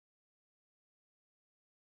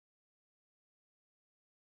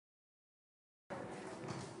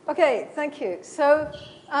Okay, thank you. So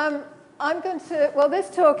I'm going to, well, this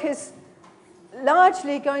talk is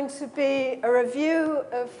largely going to be a review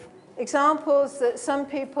of examples that some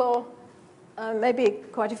people, maybe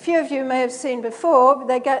quite a few of you may have seen before, but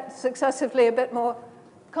they get successively a bit more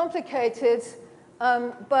complicated,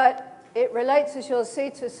 but it relates, as you'll see,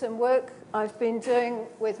 to some work I've been doing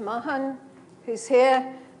with Mahan, who's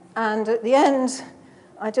here, and at the end,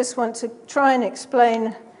 I just want to try and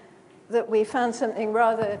explain that we found something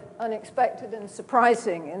rather unexpected and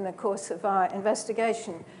surprising in the course of our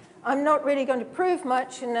investigation. I'm not really going to prove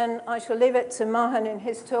much, and then I shall leave it to Mahan in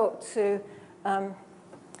his talk to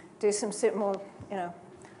do some more,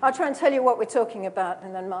 I'll try and tell you what we're talking about,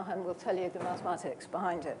 and then Mahan will tell you the mathematics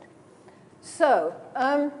behind it. So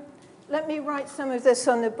let me write some of this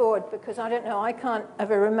on the board, because I don't know, I can't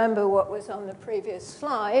ever remember what was on the previous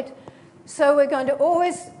slide. So we're going to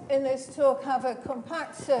always, in this talk, have a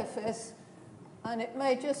compact surface, and it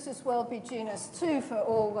may just as well be genus 2 for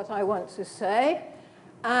all what I want to say.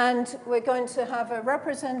 And we're going to have a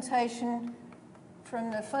representation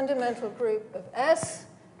from the fundamental group of S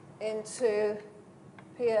into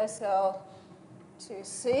PSL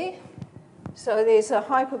 2C. So these are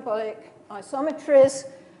hyperbolic isometries.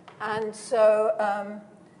 And so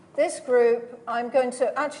this group, what I'm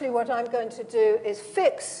going to do is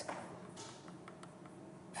fix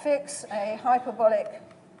a hyperbolic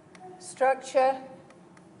structure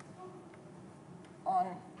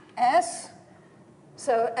on S.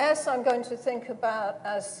 So S I'm going to think about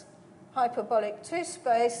as hyperbolic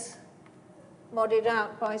 2-space, modded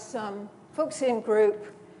out by some Fuchsian group,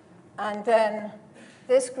 and then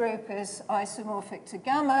this group is isomorphic to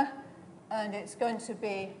gamma, and it's going to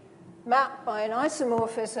be mapped by an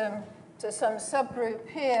isomorphism to some subgroup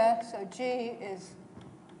here. So G is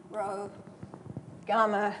rho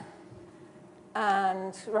gamma,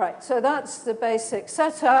 and right, so that's the basic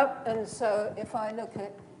setup. And so if I look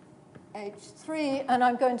at H3, and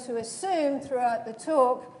I'm going to assume throughout the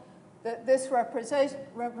talk that this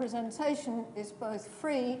representation is both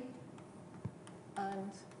free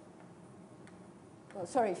and,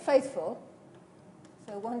 faithful,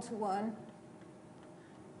 so one-to-one,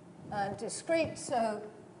 and discrete. So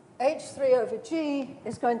H3 over G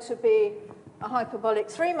is going to be a hyperbolic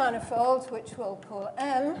 3-manifold, which we'll call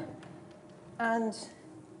M. And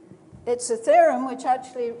it's a theorem which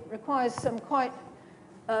actually requires some quite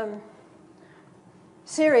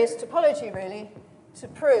serious topology, really, to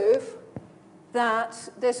prove that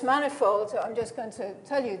this manifold, I'm just going to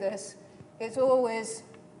tell you this, is always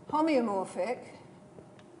homeomorphic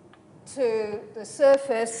to the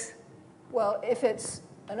surface. Well, if it's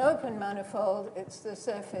an open manifold, it's the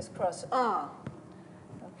surface cross R.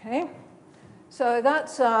 Okay? So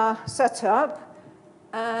that's our setup.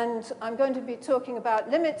 And I'm going to be talking about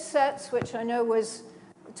limit sets, which I know was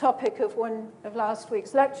the topic of one of last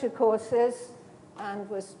week's lecture courses and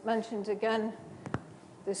was mentioned again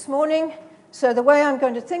this morning. So the way I'm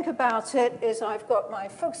going to think about it is I've got my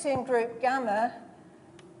Fuchsian group gamma,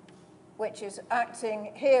 which is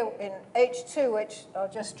acting here in H2, which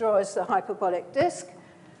I'll just draw as the hyperbolic disk.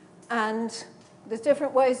 And there's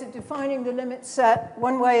different ways of defining the limit set.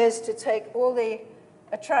 One way is to take all the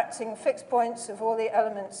attracting fixed points of all the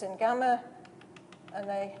elements in gamma, and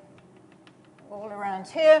they all around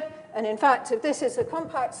here. And in fact, if this is a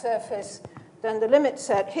compact surface, then the limit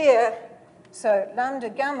set here, so lambda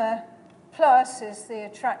gamma plus is the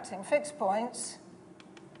attracting fixed points,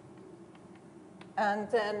 and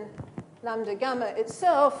then lambda gamma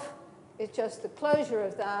itself is just the closure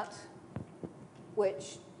of that,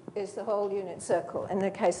 which is the whole unit circle. In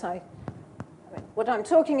the case what I'm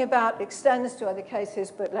talking about extends to other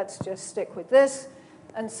cases, but let's just stick with this.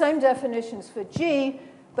 And same definitions for G,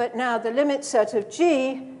 but now the limit set of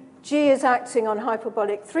G is acting on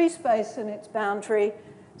hyperbolic 3-space and its boundary.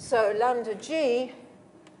 So lambda G,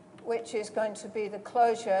 which is going to be the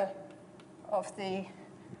closure of the,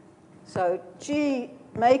 so G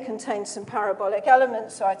may contain some parabolic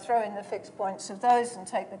elements, so I throw in the fixed points of those and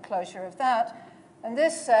take the closure of that. And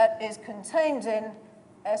this set is contained in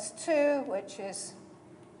S2, which is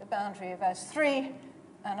the boundary of S3,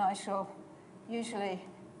 and I shall usually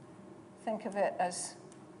think of it as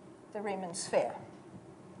the Riemann sphere.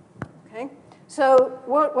 Okay? So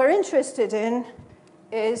what we're interested in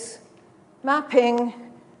is mapping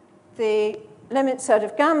the limit set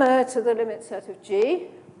of gamma to the limit set of G.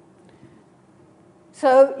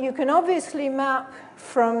 So you can obviously map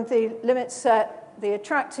from the limit set the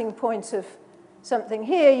attracting point of something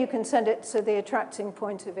here, you can send it to the attracting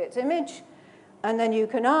point of its image. And then you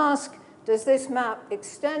can ask, does this map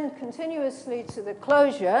extend continuously to the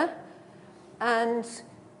closure? And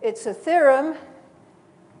it's a theorem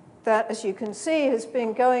that, as you can see, has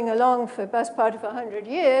been going along for the best part of 100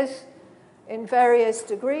 years in various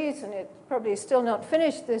degrees, and it's probably still not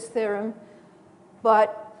finished, this theorem,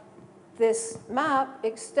 but this map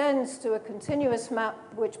extends to a continuous map,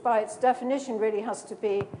 which by its definition really has to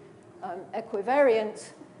be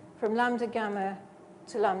equivariant from lambda gamma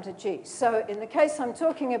to lambda g. So in the case I'm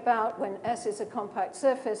talking about, when S is a compact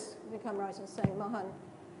surface, I think I'm right in saying Mohan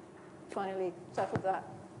finally settled that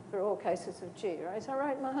for all cases of G, right? Is that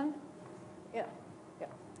right, Mohan? Yeah, yeah,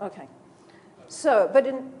 okay. So, but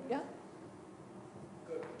in, yeah?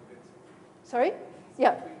 Sorry?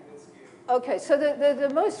 Yeah. Okay, so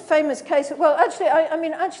the most famous case, well, actually, I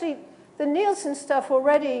mean, the Nielsen stuff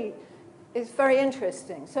already is very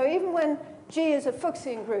interesting. So even when G is a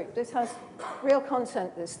Fuchsian group, this has real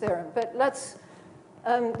content, this theorem. But let's,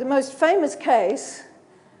 the most famous case,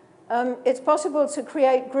 it's possible to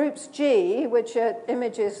create groups G, which are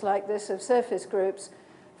images like this of surface groups,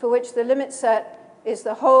 for which the limit set is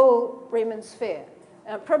the whole Riemann sphere.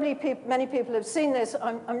 Probably many people have seen this.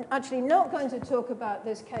 I'm actually not going to talk about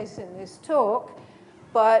this case in this talk,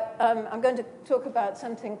 but I'm going to talk about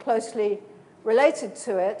something closely related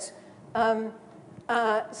to it.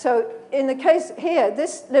 So in the case here,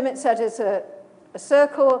 this limit set is a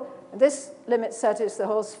circle, and this limit set is the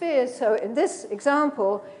whole sphere. So in this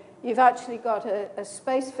example, you've actually got a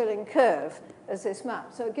space-filling curve as this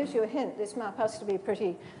map. So it gives you a hint. This map has to be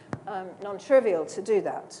pretty non-trivial to do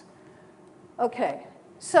that. Okay,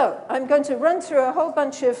 so I'm going to run through a whole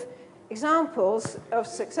bunch of examples of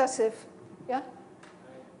successive, yeah?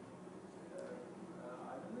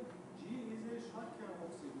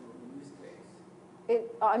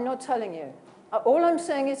 I'm not telling you. All I'm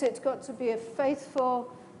saying is it's got to be a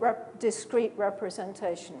faithful, discrete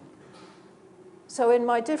representation. So in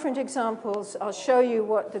my different examples, I'll show you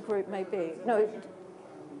what the group may be. No,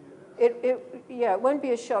 yeah, it won't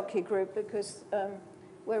be a Schottky group because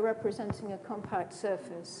we're representing a compact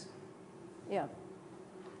surface. Yeah.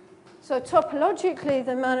 So topologically,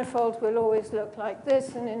 the manifold will always look like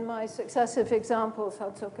this, and in my successive examples,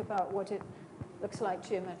 I'll talk about what it looks like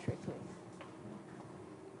geometrically.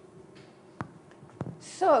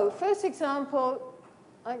 So first example,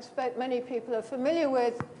 I expect many people are familiar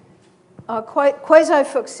with, are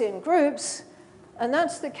quasi-Fuchsian groups, and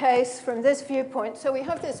that's the case from this viewpoint. So we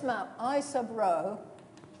have this map, I sub rho,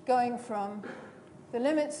 going from the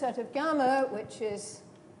limit set of gamma, which is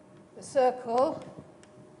the circle,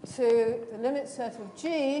 to the limit set of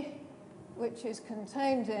G, which is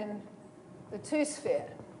contained in the two-sphere.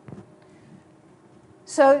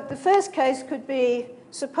 So the first case could be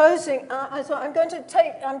supposing, so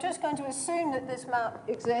I'm just going to assume that this map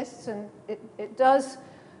exists, and it does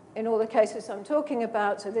in all the cases I'm talking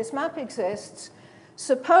about. So this map exists.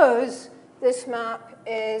 Suppose this map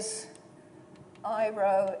is, I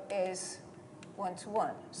rho is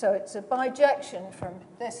 1-to-1. So it's a bijection from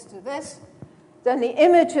this to this. Then the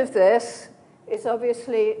image of this is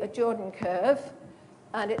obviously a Jordan curve,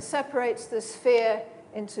 and it separates the sphere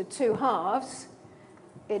into two halves.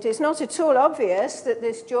 It is not at all obvious that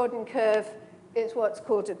this Jordan curve is what's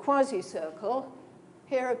called a quasi-circle.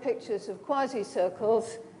 Here are pictures of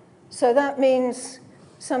quasi-circles. So that means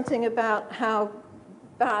something about how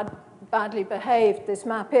badly behaved this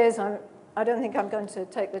map is. I don't think I'm going to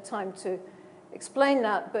take the time to explain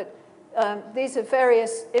that, but these are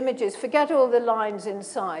various images. Forget all the lines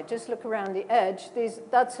inside. Just look around the edge.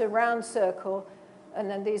 That's a round circle, and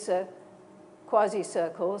then these are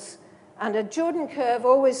quasi-circles. And a Jordan curve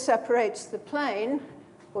always separates the plane,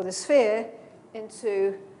 or the sphere,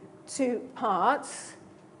 into two parts.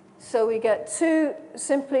 So we get two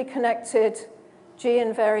simply connected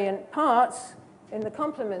G-invariant parts in the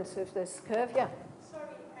complements of this curve. Yeah? Sorry,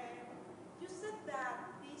 you said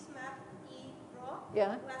that this map E rho was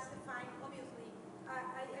defined, obviously.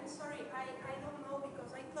 I'm sorry, I don't know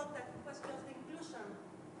because I thought that it was just inclusion.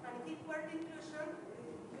 And if it were inclusion,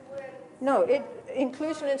 you were... No,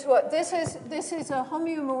 inclusion into what? This is a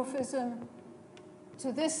homeomorphism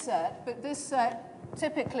to this set, but this set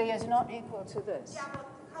typically is not equal to this. Yeah, but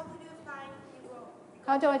how do you define E rho?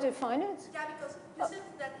 How do I define it? Yeah, because you said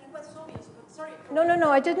that it was obvious, but sorry. No,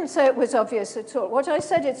 I didn't say it was obvious at all. What I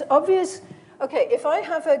said, it's obvious. Okay, if I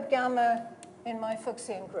have a gamma in my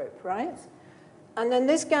Fuchsian group, right? And then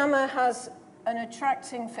this gamma has an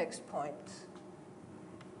attracting fixed point.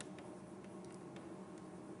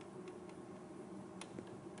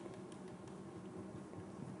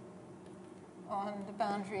 On the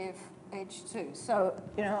boundary of H2. So,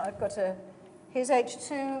 I've got here's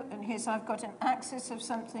H2, and I've got an axis of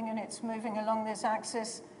something, and it's moving along this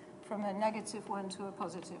axis from a -1 to a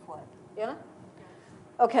 +1. Yeah?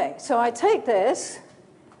 Okay, so I take this,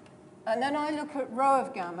 And then I look at rho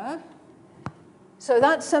of gamma. So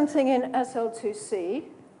that's something in SL2C.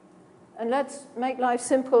 And let's make life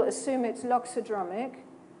simple, assume it's loxodromic.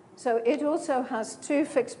 So it also has two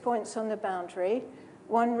fixed points on the boundary,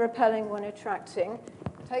 one repelling, one attracting.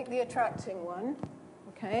 Take the attracting one,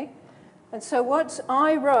 okay? And so what's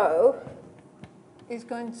I rho is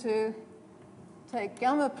going to take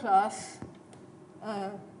gamma plus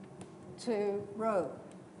to rho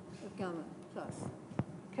of gamma plus.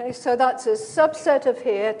 Okay, so that's a subset of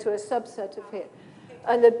here to a subset of here.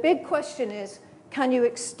 And the big question is, can you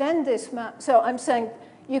extend this map? So I'm saying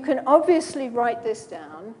you can obviously write this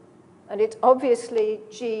down, and it's obviously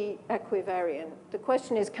G equivariant. The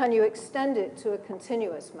question is, can you extend it to a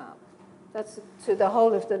continuous map? That's to the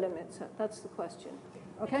whole of the limit set. That's the question,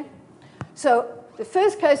 okay? So the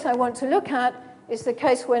first case I want to look at is the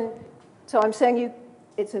case when, so I'm saying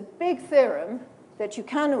it's a big theorem that you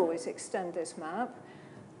can always extend this map.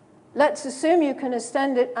 Let's assume you can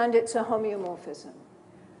extend it and it's a homeomorphism.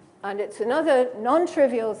 And it's another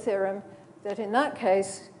non-trivial theorem that in that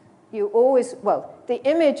case, you always, well, the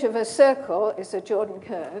image of a circle is a Jordan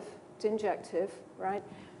curve. It's injective, right?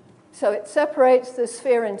 So it separates the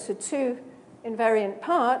sphere into two invariant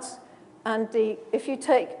parts. And if you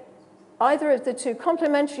take either of the two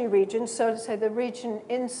complementary regions, so to say the region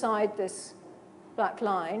inside this black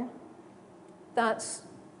line, that's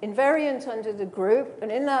invariant under the group.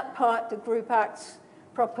 And in that part, the group acts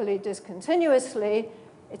properly discontinuously.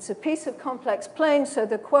 It's a piece of complex plane, so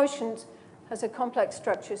the quotient has a complex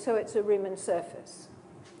structure, so it's a Riemann surface.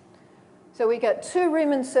 So we get two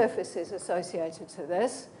Riemann surfaces associated to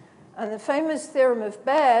this. And the famous theorem of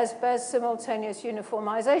Baer's simultaneous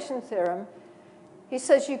uniformization theorem, he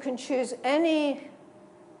says you can choose any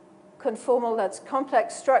conformal that's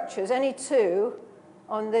complex structures, any two,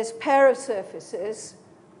 on this pair of surfaces,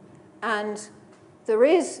 and there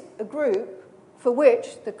is a group for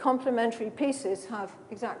which the complementary pieces have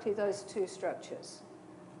exactly those two structures,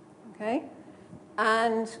 okay?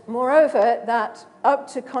 And moreover, that up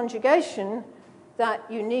to conjugation, that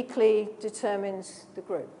uniquely determines the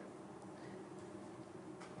group.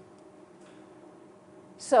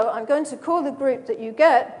 So I'm going to call the group that you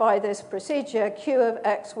get by this procedure Q of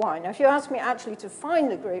x, y. Now, if you ask me actually to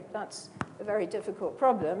find the group, that's a very difficult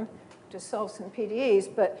problem to solve some PDEs,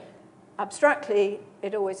 but abstractly,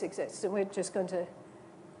 it always exists, and we're just going to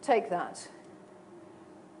take that.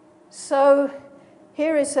 So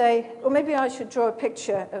here is or maybe I should draw a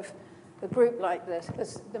picture of a group like this.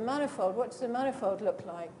 Because the manifold, what does the manifold look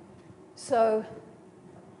like? So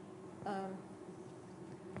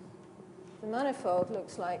the manifold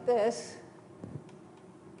looks like this.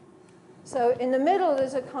 So in the middle,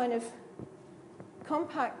 there's a kind of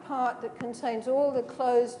compact part that contains all the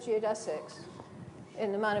closed geodesics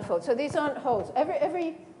in the manifold. So these aren't holes.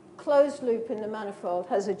 Every closed loop in the manifold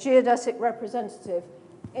has a geodesic representative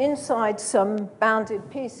inside some bounded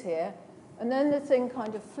piece here. And then the thing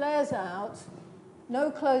kind of flares out. No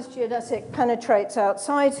closed geodesic penetrates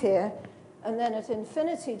outside here. And then at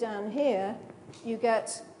infinity down here, you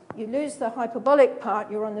lose the hyperbolic part.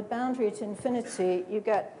 You're on the boundary at infinity. You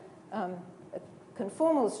get a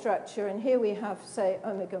conformal structure. And here we have, say,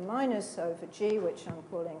 omega minus over G, which I'm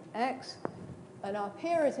calling X. And up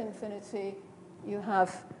here at infinity, you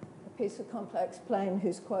have a piece of complex plane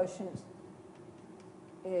whose quotient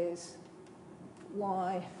is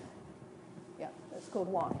Y. Yeah, that's called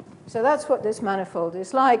Y. So that's what this manifold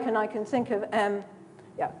is like, and I can think of M.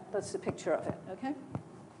 Yeah, that's the picture of it, okay?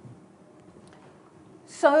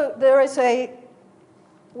 So there is a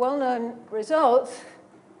well-known result.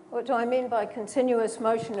 What do I mean by continuous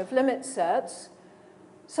motion of limit sets?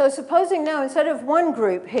 So supposing now, instead of one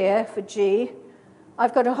group here for G,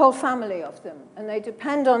 I've got a whole family of them, and they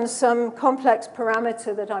depend on some complex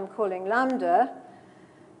parameter that I'm calling lambda,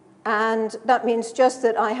 and that means just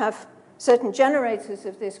that I have certain generators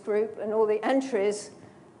of this group, and all the entries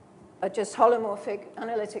are just holomorphic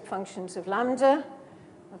analytic functions of lambda,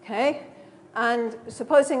 okay? And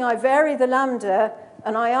supposing I vary the lambda,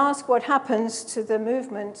 and I ask what happens to the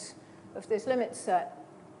movement of this limit set,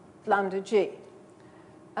 lambda G.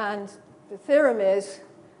 And the theorem is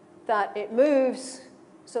that it moves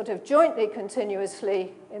sort of jointly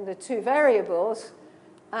continuously in the two variables,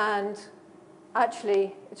 and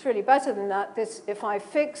actually, it's really better than that. If I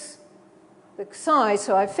fix the psi,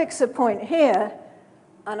 so I fix a point here,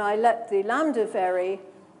 and I let the lambda vary,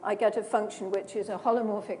 I get a function which is a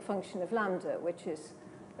holomorphic function of lambda, which is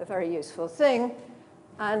a very useful thing.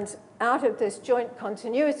 And out of this joint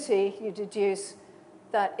continuity, you deduce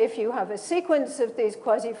that if you have a sequence of these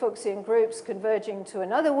quasi-Fuchsian groups converging to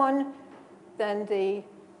another one, then the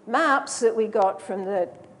maps that we got from the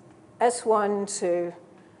S1 to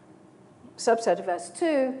subset of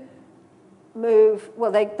S2 move,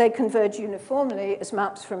 well, they converge uniformly as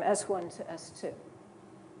maps from S1 to S2.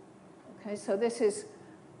 Okay,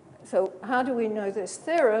 so how do we know this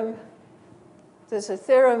theorem? There's a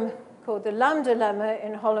theorem called the lambda lemma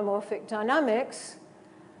in holomorphic dynamics,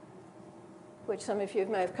 which some of you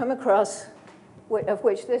may have come across, of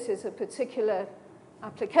which this is a particular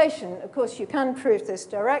application. Of course, you can prove this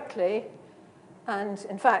directly, and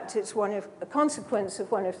in fact, it's a consequence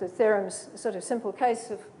of one of the theorems, a sort of simple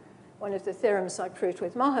case of one of the theorems I proved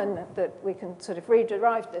with Mohan, that we can sort of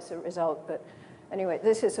rederive this result. But anyway,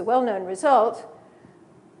 this is a well-known result.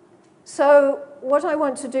 So what I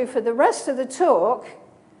want to do for the rest of the talk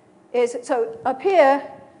is, so up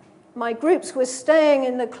here, my groups were staying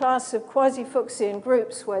in the class of quasi-Fuchsian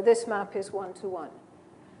groups where this map is one-to-one.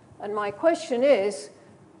 And my question is,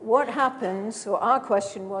 what happens, or our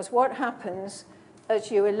question was, what happens as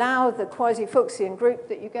you allow the quasi-Fuchsian group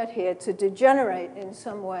that you get here to degenerate in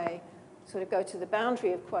some way, sort of go to the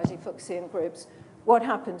boundary of quasi-Fuchsian groups, what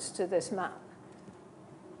happens to this map?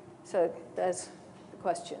 So there's the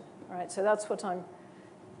question. All right, so that's what I'm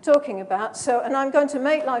talking about. So, and I'm going to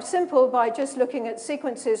make life simple by just looking at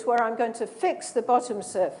sequences where I'm going to fix the bottom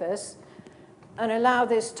surface and allow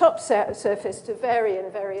this top surface to vary in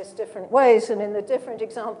various different ways. And in the different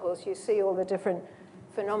examples, you see all the different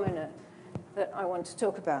phenomena that I want to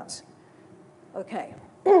talk about. Okay.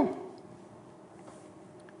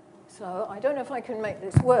 So I don't know if I can make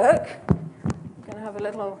this work. I'm going to have a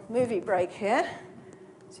little movie break here.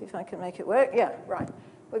 See if I can make it work. Yeah, right.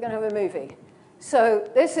 We're going to have a movie. So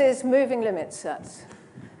this is moving limit sets.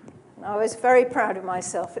 And I was very proud of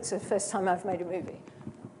myself. It's the first time I've made a movie.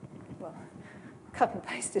 Well, cut and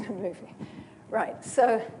pasted a movie. Right,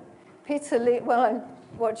 so Peter Lee, well, I'm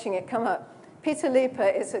watching it come up. Peter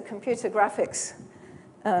Lieper is a computer graphics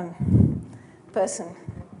person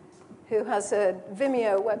who has a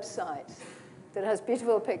Vimeo website that has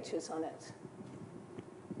beautiful pictures on it.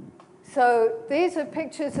 So these are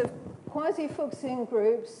pictures of quasi-Fuchsian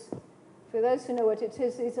groups. For those who know what it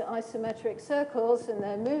is, these are isometric circles, and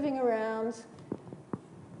they're moving around,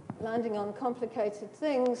 landing on complicated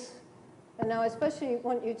things. And now I especially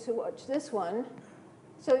want you to watch this one.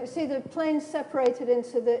 So you see the planes separated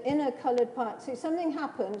into the inner colored part. See, something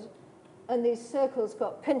happened, and these circles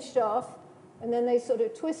got pinched off, and then they sort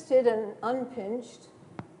of twisted and unpinched.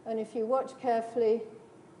 And if you watch carefully,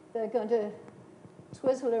 they're going to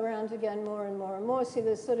twizzle around again more and more and more. See,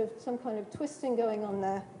 there's sort of some kind of twisting going on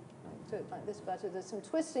there. Do it like this better. There's some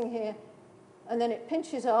twisting here, and then it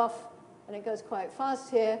pinches off, and it goes quite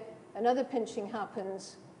fast here. Another pinching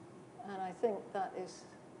happens, and I think that is,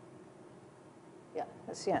 yeah,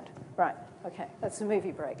 that's the end. Right, okay, that's the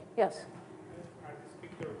movie break. Yes? Are these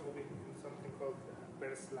pictures moving in something called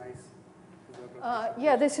Bear slice?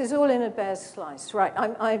 Yeah, this is all in a Bear slice. Right,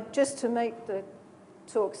 I just to make the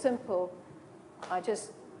talk simple, I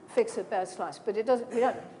just fix a Bear slice, but it doesn't, we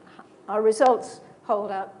don't, our results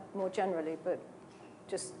hold out more generally, but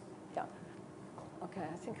just, yeah. Okay,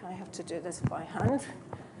 I think I have to do this by hand.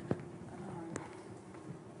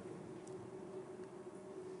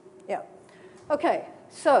 Yeah. Okay,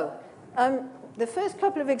 so the first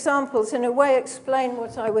couple of examples in a way explain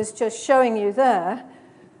what I was just showing you there.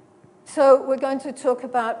 So we're going to talk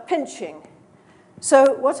about pinching.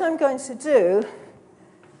 So what I'm going to do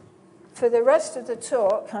for the rest of the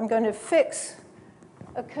talk, I'm going to fix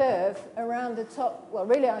a curve around the top. Well,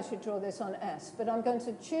 really, I should draw this on S, but I'm going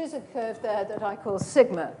to choose a curve there that I call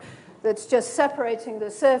sigma, that's just separating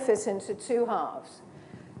the surface into two halves.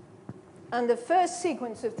 And the first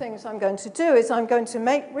sequence of things I'm going to do is I'm going to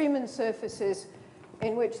make Riemann surfaces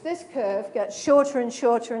in which this curve gets shorter and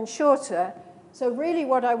shorter and shorter. So really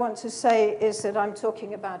what I want to say is that I'm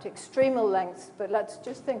talking about extremal lengths, but let's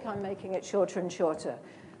just think I'm making it shorter and shorter.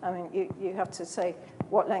 I mean, you have to say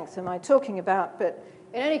what length am I talking about, but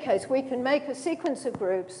in any case, we can make a sequence of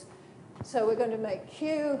groups. So we're going to make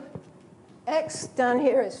Q, X down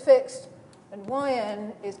here is fixed, and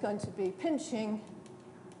YN is going to be pinching.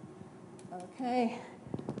 Okay,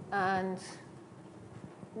 and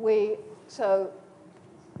so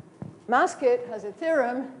Maskett has a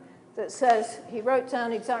theorem that says he wrote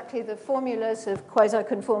down exactly the formulas of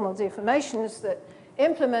quasi-conformal deformations that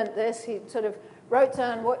implement this. He sort of wrote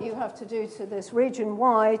down what you have to do to this region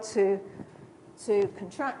Y to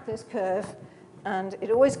contract this curve, and it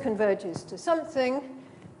always converges to something,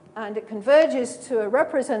 and it converges to a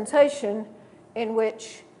representation in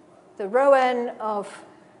which the rho n of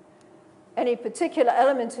any particular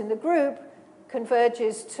element in the group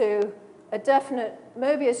converges to a definite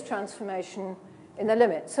Mobius transformation in the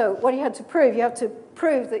limit. So what you have to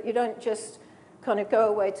prove that you don't just kind of go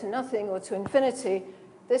away to nothing or to infinity.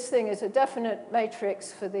 This thing is a definite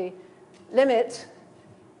matrix for the limit.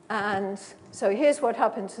 And so here's what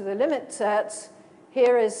happened to the limit sets.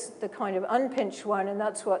 Here is the kind of unpinched one, and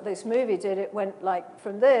that's what this movie did. It went like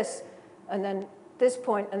from this, and then this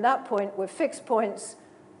point and that point were fixed points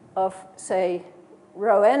of, say,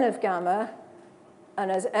 rho n of gamma. And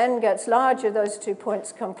as n gets larger, those 2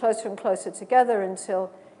 points come closer and closer together until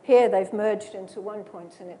here they've merged into 1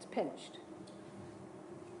 point and it's pinched.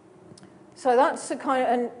 So that's the kind of,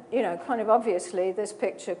 and kind of obviously this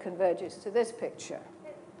picture converges to this picture.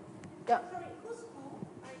 Yeah. Sorry, who's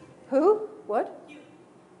who? Who? What? Q.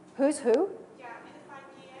 Who's who? Yeah, we define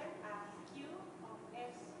here as Q of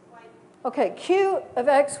X, Y. Okay, Q of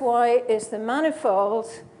X, Y is the manifold,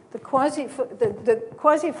 the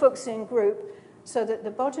quasi-Fuchsian group, so that the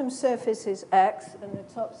bottom surface is X and the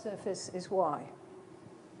top surface is Y.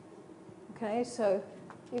 Okay, so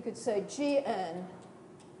you could say Gn.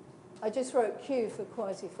 I just wrote Q for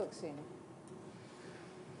quasi-Fuchsian.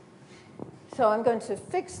 So I'm going to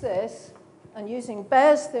fix this, and using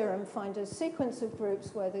Bayes' theorem, find a sequence of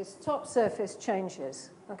groups where this top surface changes,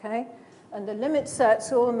 okay? And the limit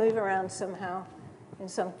sets all move around somehow in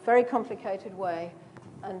some very complicated way,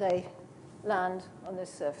 and they land on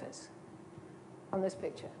this surface, on this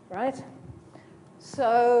picture, right?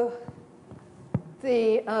 So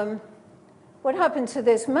what happened to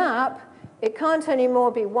this map, it can't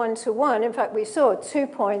anymore be one-to-one. In fact, we saw 2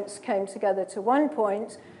 points came together to 1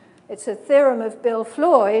 point. It's a theorem of Bill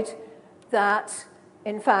Floyd that,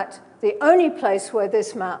 in fact, the only place where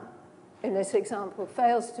this map, in this example,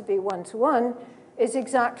 fails to be one-to-one is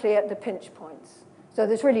exactly at the pinch points. So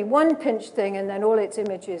there's really one pinch thing, and then all its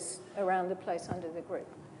images around the place under the group.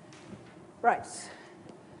 Right.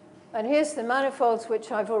 And here's the manifolds,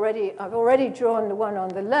 which I've already drawn the one on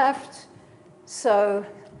the left. So,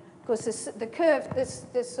 of course, the curve, this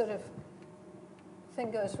sort of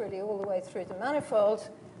thing goes really all the way through the manifold.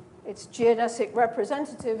 Its geodesic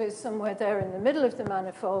representative is somewhere there in the middle of the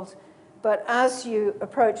manifold. But as you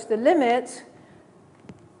approach the limit,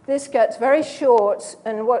 this gets very short,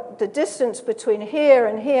 and what the distance between here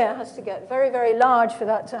and here has to get very, very large for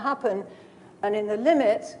that to happen. And in the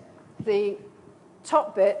limit, the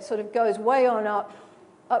top bit sort of goes way on up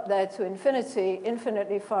there to infinity,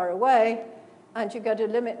 infinitely far away, and you get a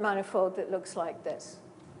limit manifold that looks like this.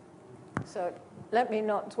 So let me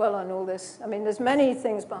not dwell on all this. I mean, there's many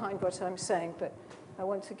things behind what I'm saying, but I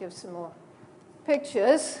want to give some more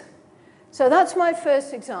pictures. So that's my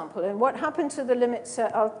first example. And what happened to the limit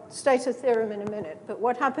set, I'll state a theorem in a minute, but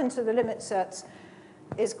what happened to the limit sets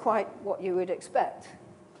is quite what you would expect.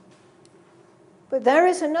 But there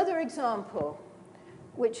is another example,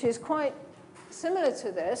 which is quite similar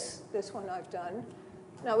to this one I've done.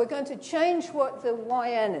 Now we're going to change what the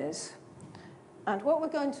yn is. And what we're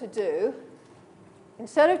going to do,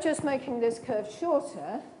 instead of just making this curve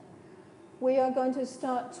shorter, we are going to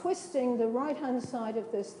start twisting the right-hand side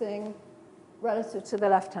of this thing relative to the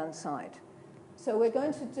left-hand side. So we're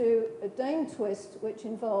going to do a Dane twist, which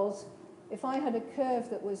involves, if I had a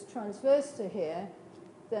curve that was transverse to here,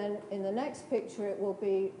 then in the next picture it will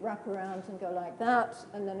be wrap around and go like that,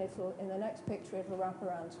 and then in the next picture it will wrap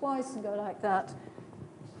around twice and go like that,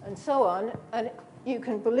 and so on. And you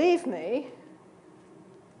can believe me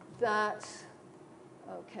that,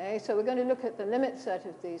 okay, so we're going to look at the limit set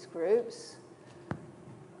of these groups.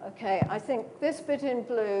 Okay, I think this bit in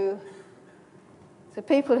blue, the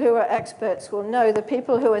people who are experts will know. The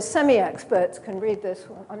people who are semi-experts can read this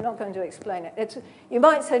one. I'm not going to explain it. You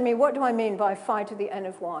might say to me, what do I mean by phi to the n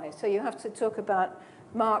of y? So you have to talk about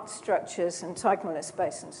marked structures and Teichmuller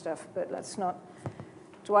space and stuff, but let's not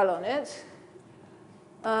dwell on it.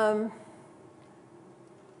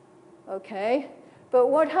 Okay, but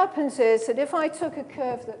what happens is that if I took a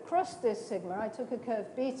curve that crossed this sigma, I took a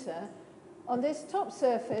curve beta, on this top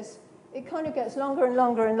surface, it kind of gets longer and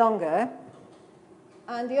longer and longer.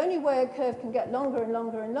 And the only way a curve can get longer and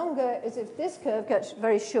longer and longer is if this curve gets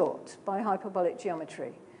very short by hyperbolic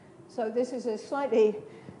geometry. So this is a slightly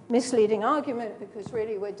misleading argument because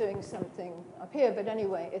really we're doing something up here. But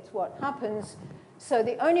anyway, it's what happens. So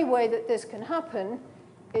the only way that this can happen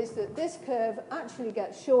is that this curve actually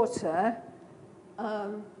gets shorter.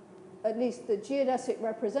 At least the geodesic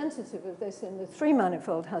representative of this in the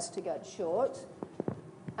 3-manifold has to get short.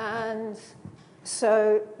 And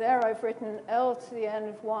so there I've written L to the n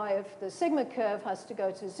of y of the sigma curve has to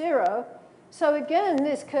go to 0. So again,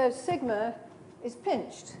 this curve sigma is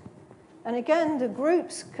pinched. And again, the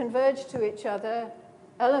groups converge to each other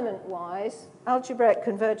element-wise. Algebraic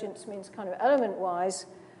convergence means kind of element-wise.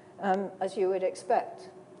 as you would expect.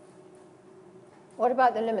 What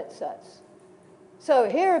about the limit sets? So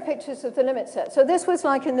here are pictures of the limit set. So this was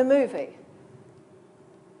like in the movie.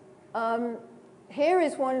 Here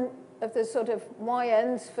is one of the sort of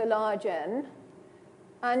y-ends for large N.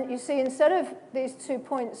 And you see, instead of these 2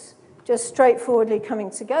 points just straightforwardly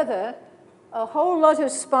coming together, a whole lot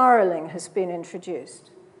of spiraling has been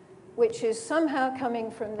introduced, which is somehow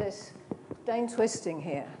coming from this Dehn twisting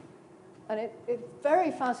here. And it's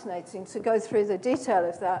very fascinating to go through the detail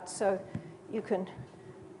of that. So you can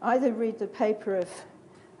either read the paper of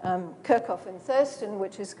Kirchhoff and Thurston,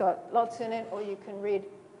 which has got lots in it, or you can read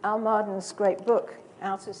Al Marden's great book,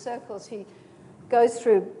 Outer Circles. He goes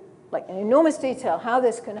through like in enormous detail how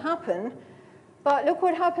this can happen. But look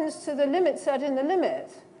what happens to the limit set in the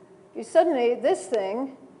limit. You suddenly, this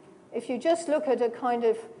thing, if you just look at a kind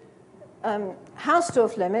of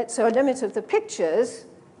Hausdorff limit, so a limit of the pictures,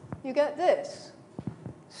 you get this.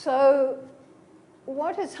 So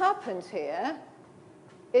what has happened here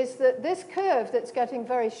is that this curve that's getting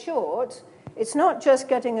very short, it's not just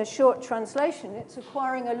getting a short translation, it's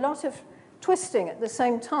acquiring a lot of twisting at the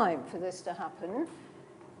same time for this to happen.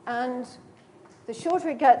 And the shorter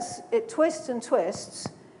it gets, it twists and twists.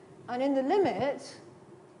 And in the limit,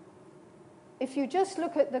 if you just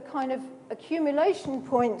look at the kind of accumulation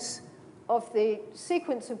points of the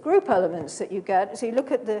sequence of group elements that you get, so you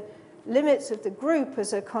look at the limits of the group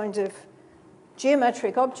as a kind of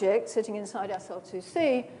geometric object sitting inside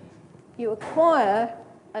SL2C, you acquire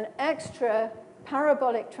an extra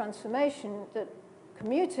parabolic transformation that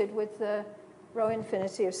commuted with the rho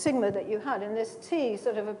infinity of sigma that you had. And this T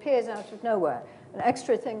sort of appears out of nowhere. An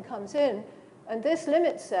extra thing comes in. And this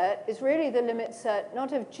limit set is really the limit set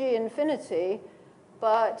not of G infinity,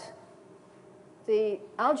 but the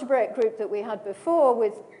algebraic group that we had before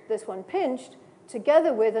with this one pinched,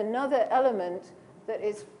 together with another element that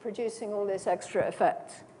is producing all this extra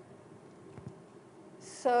effect.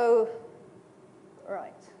 So,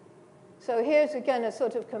 right. So here's, again, a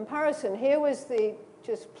sort of comparison. Here was the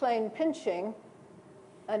just plain pinching.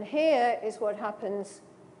 And here is what happens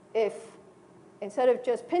if, instead of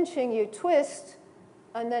just pinching, you twist.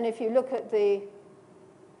 And then if you look at the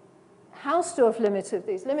Hausdorff limit of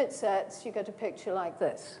these limit sets, you get a picture like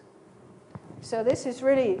this. So this is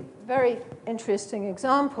really a very interesting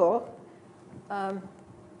example.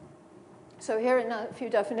 So here are a few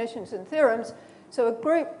definitions and theorems. So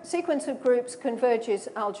a sequence of groups converges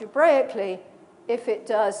algebraically if it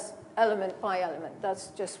does element by element. That's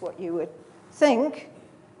just what you would think.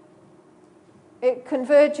 It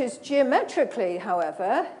converges geometrically,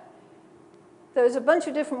 however. There's a bunch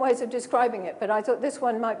of different ways of describing it, but I thought this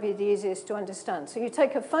one might be the easiest to understand. So you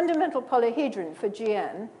take a fundamental polyhedron for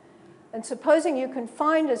Gn, and supposing you can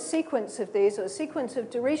find a sequence of these, or a sequence of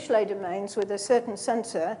Dirichlet domains with a certain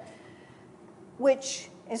center, which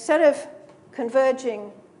instead of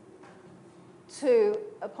converging to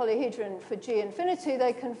a polyhedron for G infinity,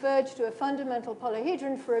 they converge to a fundamental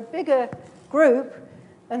polyhedron for a bigger group,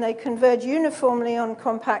 and they converge uniformly on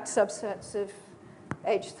compact subsets of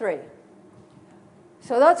H3.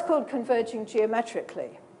 So that's called converging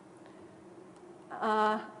geometrically.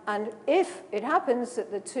 And if it happens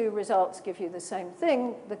that the two results give you the same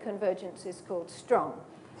thing, the convergence is called strong.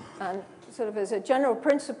 And sort of as a general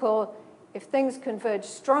principle, if things converge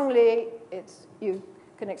strongly, you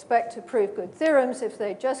can expect to prove good theorems. If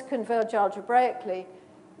they just converge algebraically,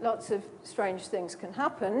 lots of strange things can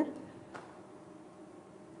happen.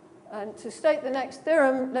 And to state the next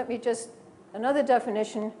theorem, let me just, another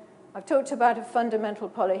definition. I've talked about a fundamental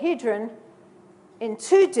polyhedron. In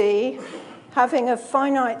 2D, having a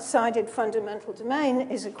finite-sided fundamental domain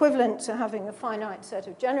is equivalent to having a finite set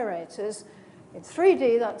of generators. In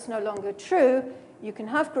 3D, that's no longer true. You can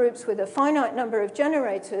have groups with a finite number of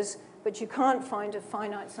generators, but you can't find a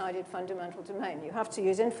finite-sided fundamental domain. You have to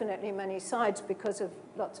use infinitely many sides because of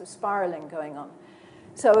lots of spiraling going on.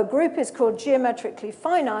 So a group is called geometrically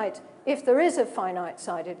finite if there is a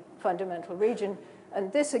finite-sided fundamental region.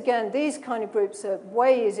 And this, again, these kind of groups are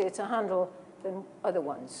way easier to handle than other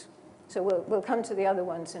ones. So we'll come to the other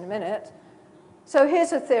ones in a minute. So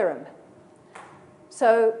here's a theorem.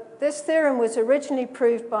 So this theorem was originally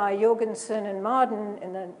proved by Jorgensen and Marden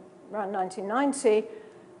in around 1990,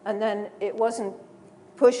 and then it wasn't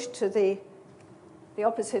pushed to the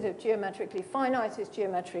opposite of geometrically finite is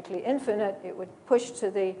geometrically infinite. It would push to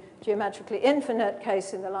the geometrically infinite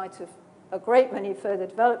case in the light of a great many further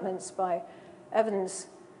developments by Evans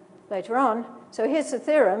later on. So here's the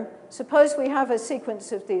theorem. Suppose we have a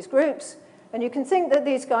sequence of these groups, and you can think that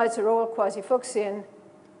these guys are all quasi-Fuchsian.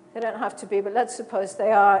 They don't have to be, but let's suppose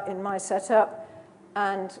they are in my setup.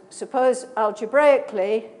 And suppose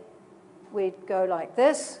algebraically we'd go like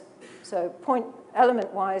this. So point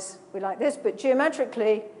element-wise, we like this, but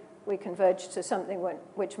geometrically, we converge to something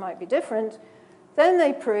which might be different. Then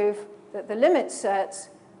they prove that the limit sets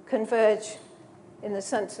converge in the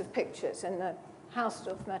sense of pictures, in the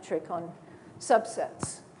Hausdorff metric on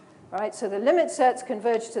subsets. Right? So the limit sets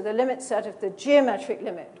converge to the limit set of the geometric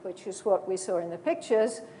limit, which is what we saw in the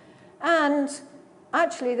pictures. And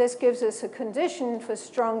actually, this gives us a condition for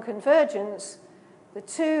strong convergence. The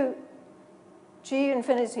two G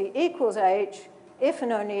infinity equals H if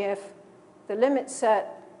and only if the limit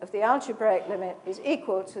set of the algebraic limit is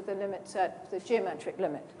equal to the limit set of the geometric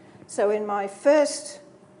limit. So in my first,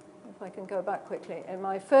 if I can go back quickly, in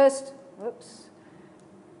my first, whoops,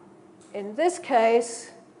 in this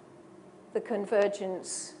case, the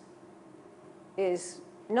convergence is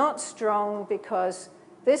not strong because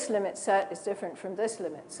this limit set is different from this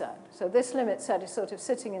limit set. So this limit set is sort of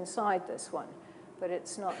sitting inside this one, but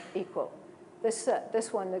it's not equal. This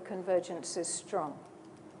one, the convergence is strong.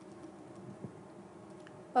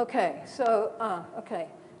 Okay, so,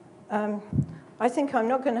 I think I'm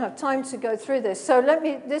not going to have time to go through this. So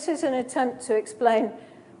this is an attempt to explain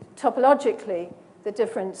topologically the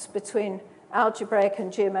difference between algebraic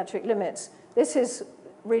and geometric limits. This is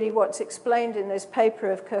really what's explained in this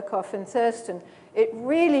paper of Kirchhoff and Thurston. It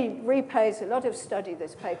really repays a lot of study,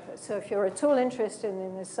 this paper. So if you're at all interested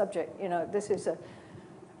in this subject, this is a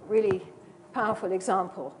really powerful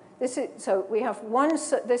example. So we have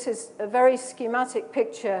this is a very schematic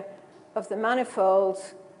picture of the manifold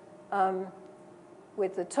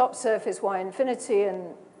with the top surface y infinity,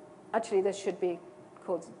 and actually this should be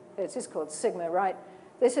called, it is called sigma, right?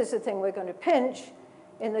 This is the thing we're going to pinch.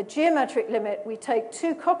 In the geometric limit, we take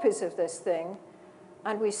two copies of this thing,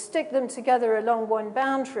 and we stick them together along one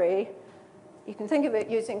boundary. You can think of it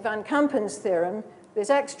using Van Kampen's theorem. This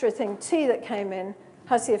extra thing, T, that came in,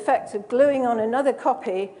 has the effect of gluing on another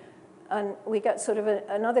copy, and we get sort of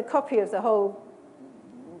another copy of the whole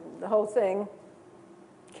thing,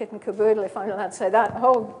 kit and caboodle, if I'm allowed to say that, the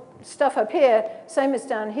whole stuff up here, same as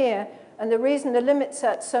down here. And the reason the limit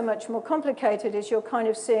set's so much more complicated is you're kind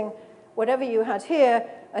of seeing whatever you had here,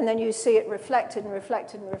 and then you see it reflected and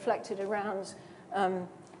reflected and reflected around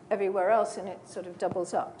everywhere else, and it sort of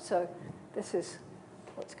doubles up. So this is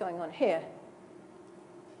what's going on here.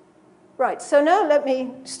 Right, so now let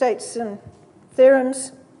me state some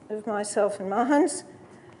theorems of myself and Mahans.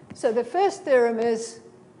 So the first theorem is,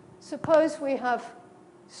 suppose we have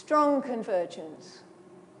strong convergence.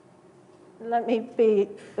 Let me be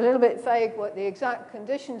a little bit vague what the exact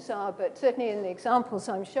conditions are, but certainly in the examples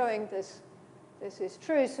I'm showing, this is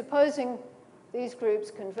true. Supposing these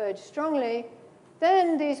groups converge strongly,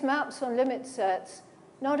 then these maps on limit sets,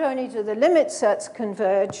 not only do the limit sets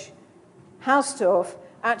converge Hausdorff,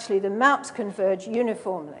 actually the maps converge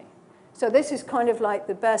uniformly. So this is kind of like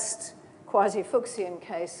the best quasi-Fuchsian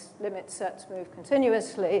case. Limit sets move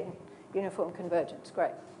continuously, uniform convergence.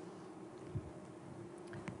 Great.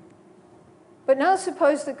 But now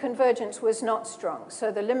suppose the convergence was not strong.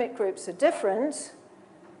 So the limit groups are different.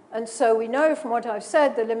 And so we know from what I've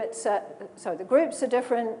said, the groups are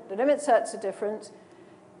different, the limit sets are different.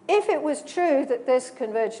 If it was true that this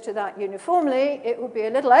converged to that uniformly, it would be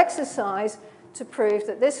a little exercise to prove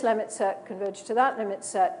that this limit set converged to that limit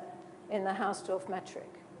set in the Hausdorff metric.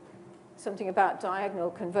 Something about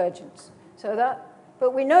diagonal convergence.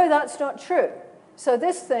 But we know that's not true. So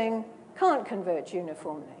this thing can't converge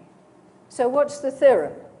uniformly. So what's the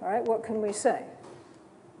theorem? All right, what can we say?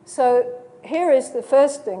 So here is the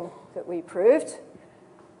first thing that we proved.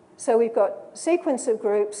 So we've got a sequence of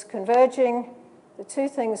groups converging. The two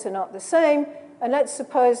things are not the same. And let's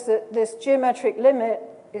suppose that this geometric limit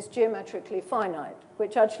is geometrically finite,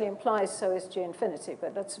 which actually implies so is G infinity.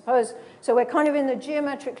 But let's suppose, so we're kind of in the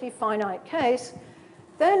geometrically finite case.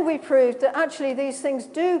 Then we proved that actually these things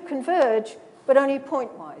do converge, but only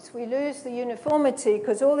pointwise. We lose the uniformity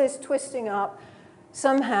because all this twisting up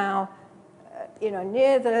somehow,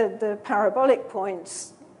 near the parabolic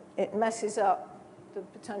points, it messes up the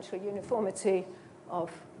potential uniformity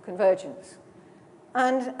of convergence.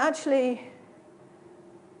 And actually,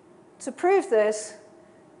 to prove this,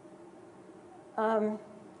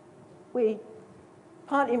 we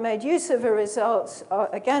partly made use of a result,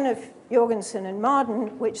 again, of Jorgensen and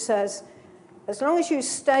Marden, which says, as long as you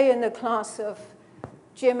stay in the class of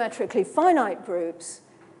geometrically finite groups,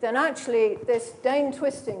 then actually this Dane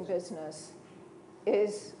twisting business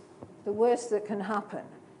is the worst that can happen.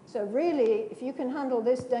 So really, if you can handle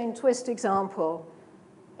this Dane twist example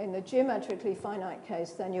in the geometrically finite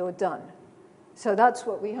case, then you're done. So that's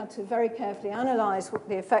what we had to very carefully analyze, what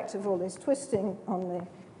the effect of all this twisting on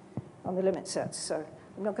the limit sets. So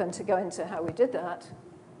I'm not going to go into how we did that.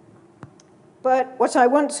 But what I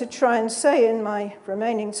want to try and say in my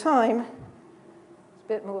remaining time, it's a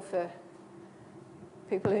bit more for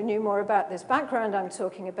people who knew more about this background I'm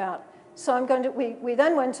talking about. So we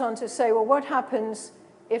then went on to say, well, what happens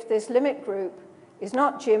if this limit group is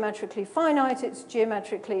not geometrically finite, it's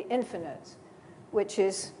geometrically infinite, which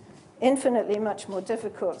is infinitely much more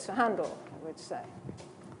difficult to handle, I would say.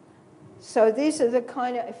 So these are the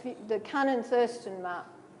kind of, the Cannon-Thurston map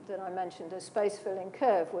that I mentioned, a space-filling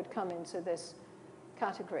curve, would come into this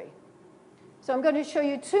category. So I'm going to show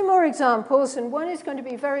you two more examples, and one is going to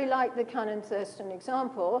be very like the Cannon-Thurston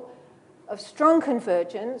example of strong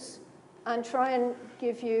convergence, and try and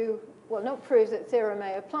give you, well, not prove that theorem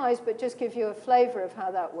A applies, but just give you a flavor of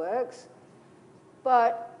how that works.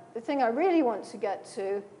 But the thing I really want to get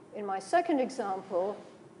to, in my second example,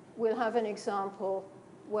 we'll have an example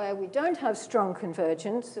where we don't have strong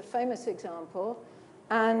convergence, a famous example,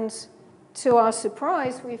 and to our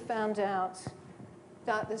surprise, we found out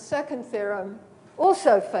that the second theorem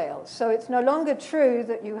also fails. So it's no longer true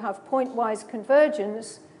that you have point-wise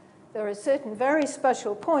convergence. There are certain very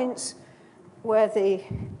special points where the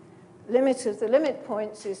limit of the limit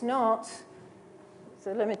points is not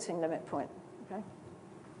the limiting limit point. Okay?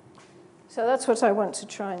 So that's what I want to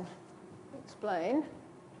try and explain.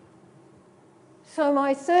 So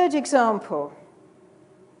my third example.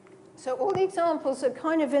 So all the examples are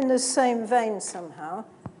kind of in the same vein somehow.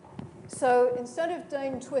 So instead of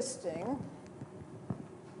Dane twisting,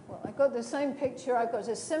 well, I've got the same picture. I've got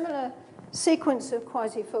a similar sequence of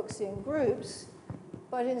quasi-Fuchsian groups,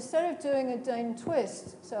 but instead of doing a Dane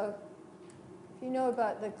twist, so if you know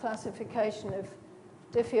about the classification of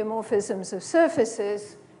diffeomorphisms of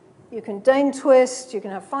surfaces, you can Dane twist, you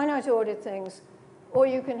can have finite order things, or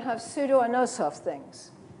you can have pseudo-Anosov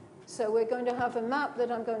things. So we're going to have a map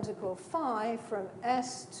that I'm going to call phi from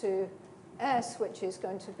S to S, which is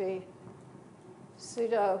going to be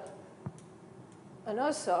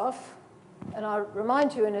pseudo-Anosov. And I'll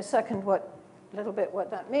remind you in a second a little bit what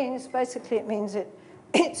that means. Basically, it means it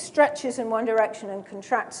stretches in one direction and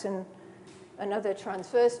contracts in another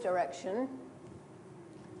transverse direction.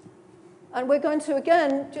 And we're going to,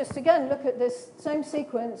 again, look at this same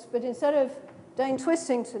sequence, but instead of Dane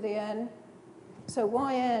twisting to the n, so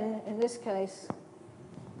yn, in this case,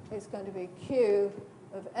 is going to be q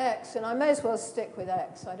of x. And I may as well stick with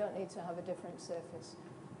x. I don't need to have a different surface.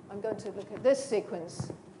 I'm going to look at this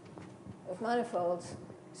sequence of manifolds.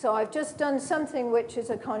 So I've just done something which is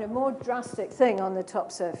a kind of more drastic thing on the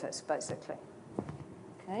top surface, basically.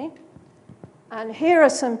 Okay? And here are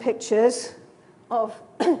some pictures of,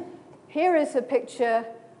 here is a picture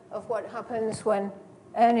of what happens when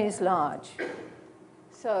n is large.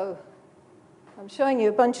 So I'm showing you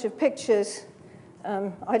a bunch of pictures.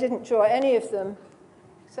 I didn't draw any of them,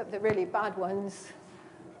 except the really bad ones.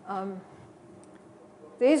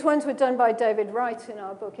 These ones were done by David Wright in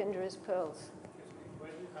our book, Indra's Pearls. Why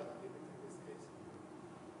do you have a limit in this case?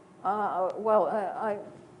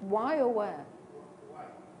 Why or where?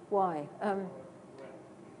 Why? Why?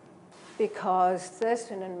 Because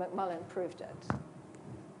Thurston and McMullen proved it.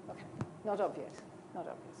 Okay, not obvious. Not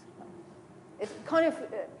obvious. No. It's kind of,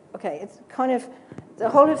 it's kind of, the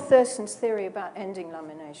whole of Thurston's theory about ending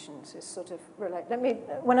laminations is sort of related.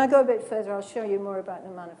 When I go a bit further, I'll show you more about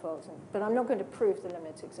the manifolds, but I'm not going to prove the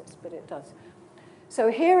limit exists, but it does.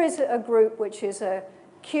 So here is a group which is a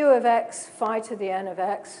q of x, phi to the n of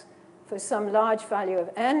x, for some large value of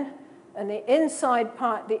n, and the inside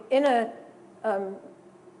part, the inner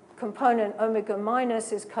component omega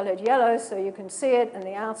minus is colored yellow, so you can see it, and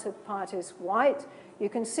the outer part is white. You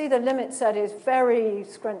can see the limit set is very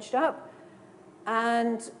scrunched up.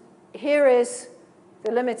 And here is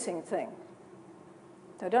the limiting thing.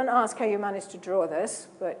 So don't ask how you managed to draw this,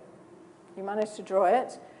 but you managed to draw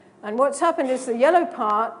it. And what's happened is the yellow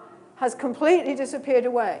part has completely disappeared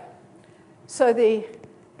away. So the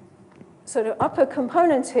sort of upper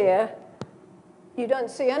component here, you don't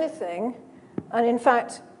see anything. And in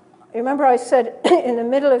fact, remember I said in the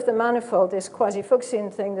middle of the manifold, this quasi-Fuchsian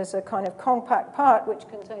thing, there's a kind of compact part which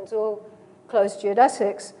contains all closed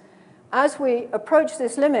geodesics. As we approach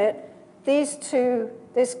this limit, this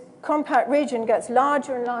compact region gets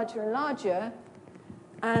larger and larger and larger,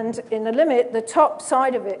 and in the limit, the top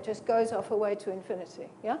side of it just goes off away to infinity.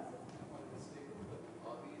 Yeah? Are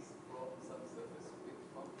these from subsurface with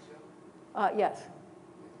function? Yes.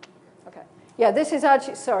 Okay. Yeah, this is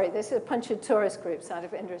actually, sorry, this is punctured torus groups out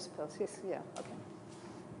of Indra's Pearls. Yeah, okay.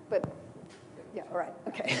 But, yeah, all right,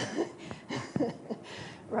 okay.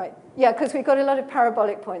 Right, yeah, because we've got a lot of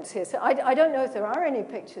parabolic points here. So I don't know if there are any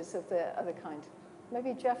pictures of the other kind.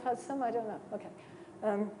 Maybe Jeff has some, I don't know. Okay.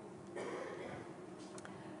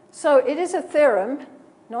 So it is a theorem,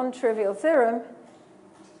 non-trivial theorem,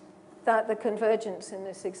 that the convergence in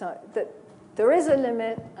this example, that there is a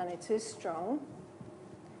limit and it is strong.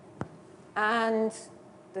 And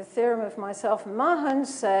the theorem of myself and Mahan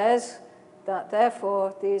says that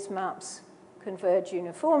therefore these maps converge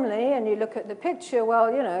uniformly. And you look at the picture,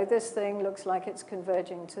 well, you know, this thing looks like it's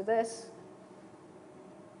converging to this.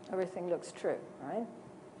 Everything looks true, right?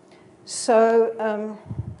 So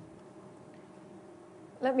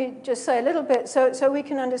let me just say a little bit, so we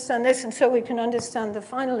can understand this and so we can understand the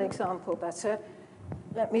final example better.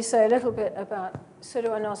 Let me say a little bit about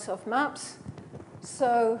pseudo-Anosov maps.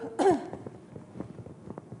 So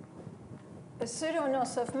a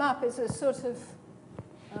pseudo-Anosov map is a sort of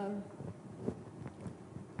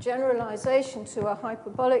generalization to a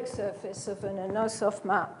hyperbolic surface of an Anosov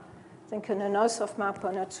map. Think an Anosov map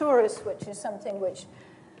on a torus, which is something which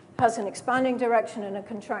has an expanding direction and a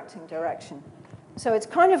contracting direction. So it's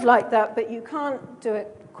kind of like that, but you can't do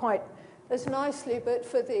it quite as nicely. But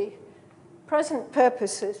for the present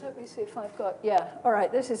purposes, let me see if I've got, yeah, all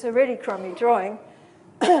right, this is a really crummy drawing.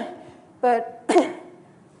 But,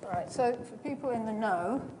 all right, so for people in the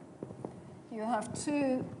know, you have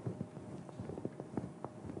two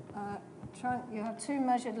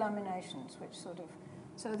measured laminations, which sort of,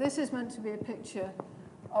 so this is meant to be a picture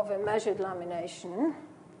of a measured lamination.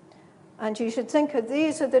 And you should think of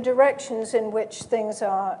these are the directions in which things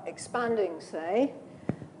are expanding, say.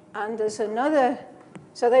 And there's another,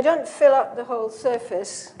 so they don't fill up the whole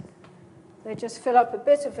surface. They just fill up a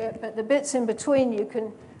bit of it, but the bits in between you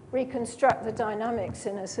can reconstruct the dynamics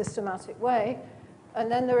in a systematic way.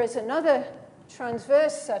 And then there is another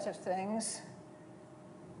transverse set of things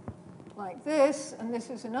like this, and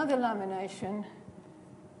this is another lamination.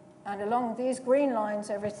 And along these green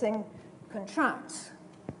lines, everything contracts.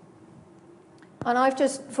 And I've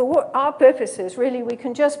just, for what our purposes, really, we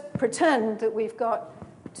can just pretend that we've got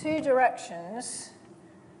two directions.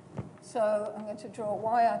 So I'm going to draw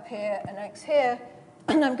y up here and x here.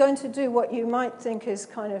 And I'm going to do what you might think is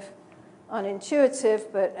kind of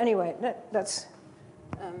unintuitive. But anyway, that's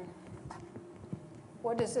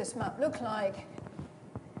what does this map look like?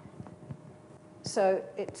 So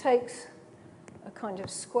it takes a kind of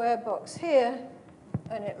square box here,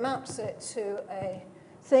 and it maps it to a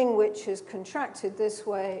thing which is contracted this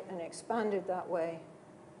way and expanded that way,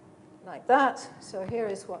 like that. So here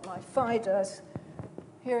is what my phi does.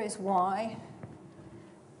 Here is y.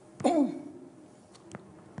 Now,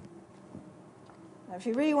 if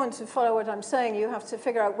you really want to follow what I'm saying, you have to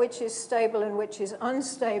figure out which is stable and which is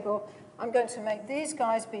unstable. I'm going to make these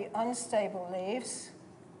guys be unstable leaves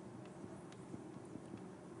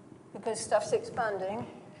because stuff's expanding.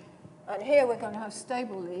 And here we're going to have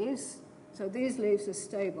stable leaves. So these leaves are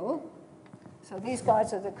stable. So these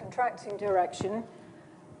guys are the contracting direction.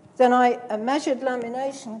 Then a measured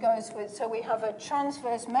lamination goes with, so we have a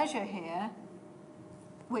transverse measure here,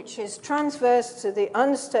 which is transverse to the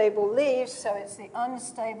unstable leaves. So it's the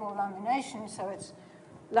unstable lamination. So it's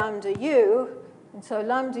lambda u. And so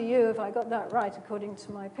lambda u, if I got that right according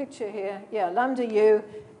to my picture here, yeah, lambda u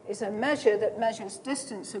is a measure that measures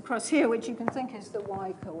distance across here, which you can think is the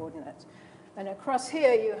y coordinate. And across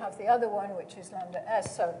here, you have the other one, which is lambda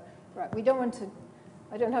s. So, right, we don't want to,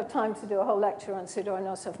 I don't have time to do a whole lecture on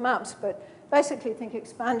pseudo-Anosov maps, but basically think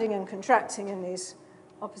expanding and contracting in these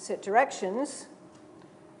opposite directions.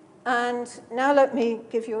 And now let me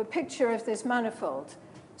give you a picture of this manifold.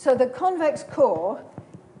 So the convex core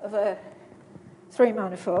of a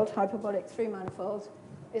three-manifold, hyperbolic three-manifold,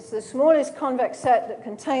 is the smallest convex set that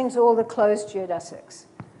contains all the closed geodesics,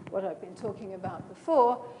 what I've been talking about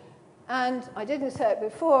before. And I didn't say it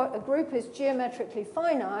before, a group is geometrically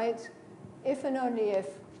finite if and only if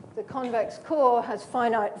the convex core has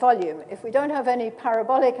finite volume. If we don't have any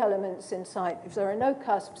parabolic elements inside, if there are no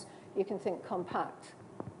cusps, you can think compact.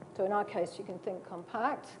 So in our case, you can think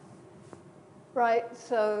compact. Right,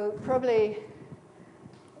 so probably,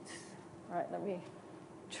 all right, let me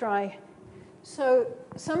try. So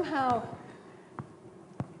somehow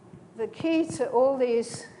the key to all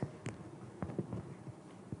these,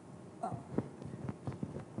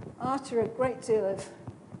 after a great deal of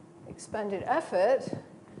expended effort,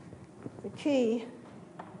 the key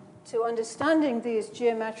to understanding these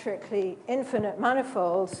geometrically infinite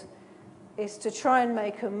manifolds is to try and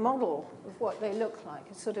make a model of what they look like,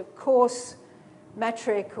 a sort of coarse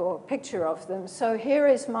metric or picture of them. So here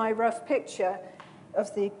is my rough picture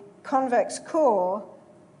of the convex core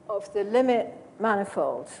of the limit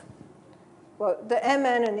manifold. Well, the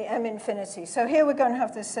Mn and the M infinity. So here we're going to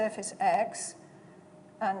have the surface X.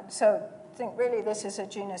 And so think really this is a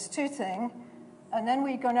genus 2 thing. And then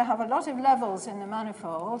we're going to have a lot of levels in the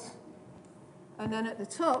manifold. And then at the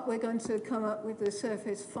top, we're going to come up with the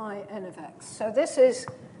surface phi n of x. So this is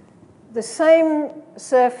the same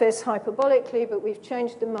surface hyperbolically, but we've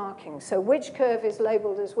changed the marking. So which curve is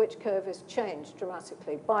labeled as which curve is changed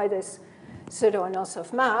dramatically by this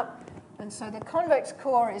pseudo-Anosov map. And so the convex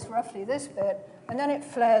core is roughly this bit, and then it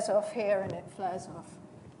flares off here and it flares off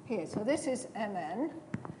here. So this is Mn.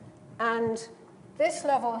 And this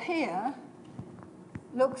level here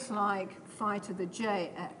looks like phi to the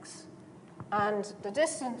jx. And the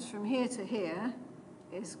distance from here to here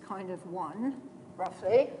is kind of 1,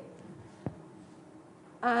 roughly.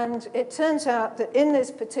 And it turns out that in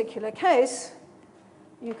this particular case,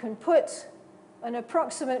 you can put an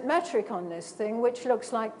approximate metric on this thing, which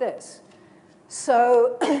looks like this.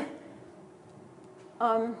 So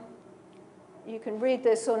you can read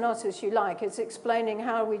this or not as you like. It's explaining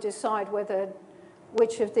how we decide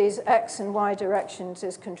which of these x and y directions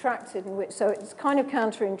is contracted, and which. So it's kind of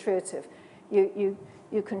counterintuitive. You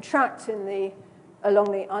contract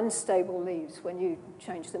along the unstable leaves when you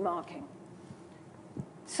change the marking.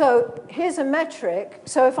 So here's a metric.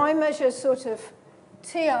 So if I measure sort of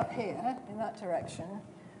t up here in that direction,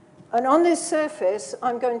 and on this surface,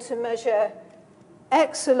 I'm going to measure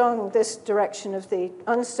x along this direction of the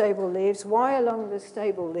unstable leaves, y along the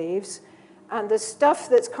stable leaves, and the stuff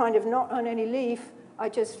that's kind of not on any leaf, I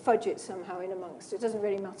just fudge it somehow in amongst. It doesn't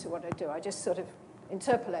really matter what I do. I just sort of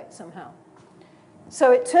interpolate somehow.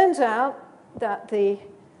 So it turns out that the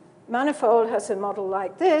manifold has a model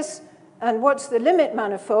like this. And what's the limit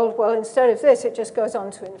manifold? Well, instead of this, it just goes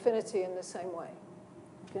on to infinity in the same way.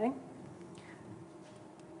 Okay?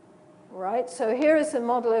 Right, so here is a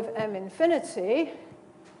model of M infinity.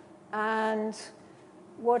 And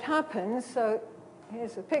what happens, so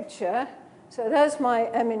here's a picture. So there's my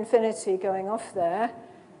M infinity going off there.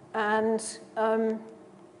 And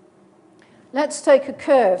let's take a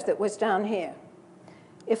curve that was down here.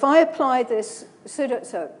 If I apply this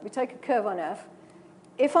so we take a curve on F.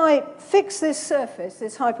 If I fix this surface,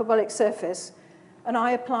 this hyperbolic surface, and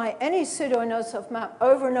I apply any pseudo-Anosov map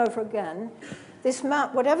over and over again, this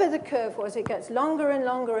map, whatever the curve was, it gets longer and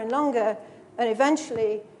longer and longer, and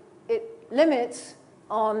eventually it limits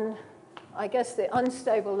on, I guess, the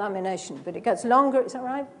unstable lamination. But it gets longer, is that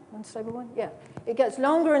right? Unstable one? Yeah. It gets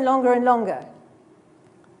longer and longer and longer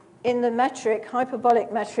in the metric,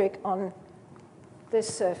 hyperbolic metric on this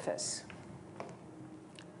surface.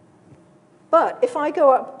 But if I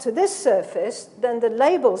go up to this surface, then the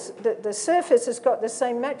labels, the surface has got the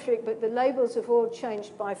same metric, but the labels have all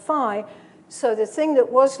changed by phi. So the thing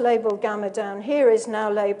that was labeled gamma down here is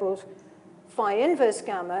now labeled phi inverse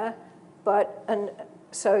gamma.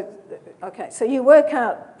 So you work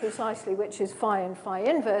out precisely which is phi and phi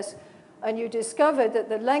inverse, and you discover that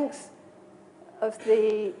the length of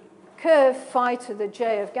the curve phi to the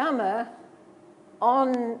j of gamma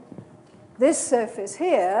on this surface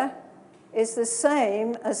here is the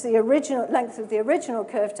same as the original length of the original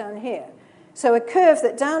curve down here. So a curve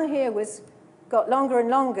that down here got longer and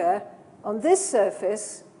longer, on this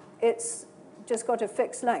surface, it's just got a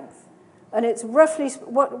fixed length. And it's roughly,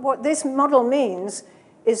 what this model means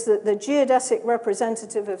is that the geodesic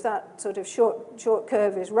representative of that sort of short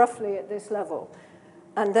curve is roughly at this level.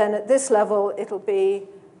 And then at this level, it'll be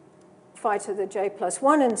phi to the j plus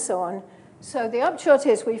 1 and so on. So the upshot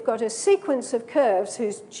is we've got a sequence of curves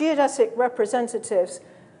whose geodesic representatives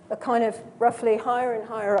are kind of roughly higher and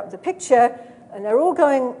higher up the picture, and they're all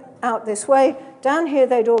going out this way. Down here,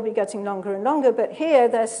 they'd all be getting longer and longer, but here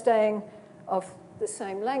they're staying of the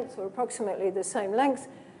same length, or approximately the same length,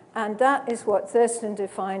 and that is what Thurston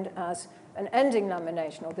defined as an ending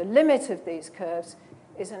lamination, or the limit of these curves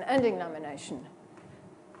is an ending lamination.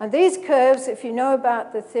 And these curves, if you know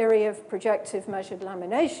about the theory of projective measured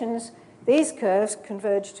laminations, these curves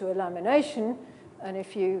converge to a lamination, and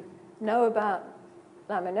if you know about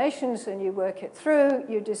laminations and you work it through,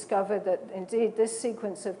 you discover that indeed this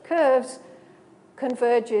sequence of curves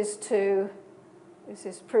converges to, this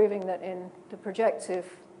is proving that in the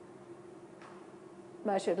projective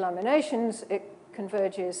measured laminations, it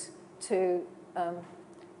converges to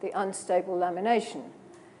the unstable lamination.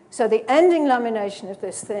 So the ending lamination of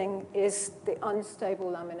this thing is the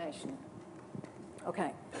unstable lamination.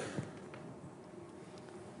 Okay.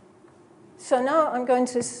 So now I'm going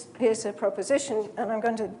to, here's a proposition, and I'm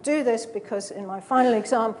going to do this because in my final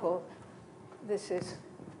example, this is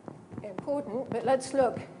important, but let's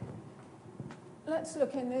look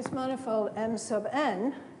in this manifold M sub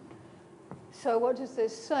n. So what does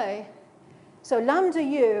this say? So lambda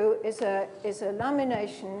u is a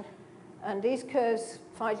lamination, and these curves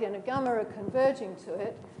phi d and gamma are converging to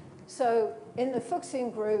it. So in the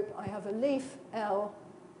Fuchsian group, I have a leaf L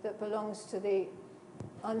that belongs to the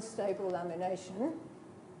unstable lamination.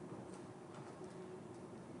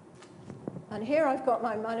 And here I've got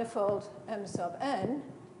my manifold M sub n.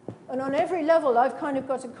 And on every level, I've kind of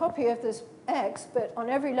got a copy of this X, but on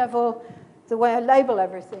every level, the way I label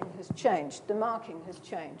everything has changed. The marking has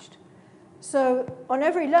changed. So on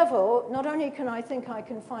every level, not only can I think I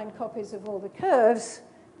can find copies of all the curves,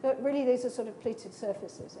 but really these are sort of pleated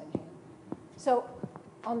surfaces in here. So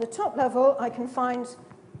on the top level, I can find,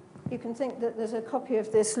 you can think that there's a copy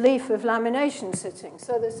of this leaf of lamination sitting.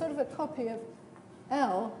 So there's sort of a copy of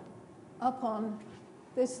L up on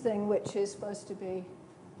this thing, which is supposed to be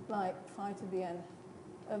like phi to the n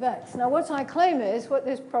of x. Now, what I claim is, what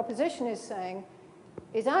this proposition is saying,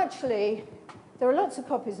 is actually there are lots of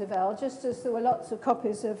copies of L, just as there were lots of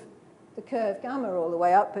copies of the curve gamma all the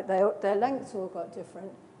way up, but their lengths all got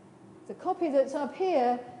different. The copy that's up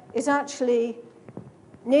here is actually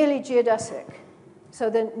nearly geodesic. So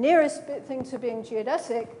the nearest thing to being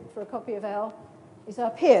geodesic for a copy of L is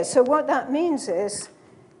up here. So what that means is,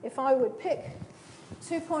 if I would pick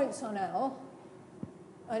 2 points on L,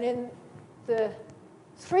 and in the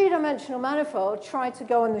three-dimensional manifold try to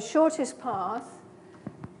go on the shortest path,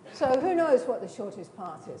 so who knows what the shortest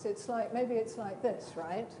path is? It's like, maybe it's like this,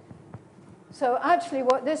 right? So actually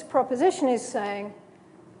what this proposition is saying,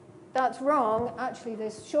 that's wrong. Actually,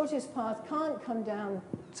 this shortest path can't come down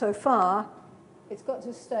so far. It's got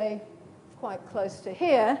to stay quite close to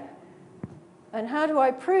here. And how do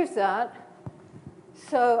I prove that?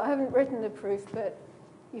 So I haven't written the proof, but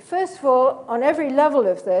you first of all, on every level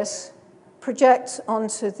of this, project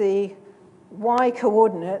onto the y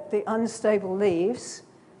coordinate the unstable leaves,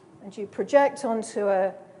 and you project onto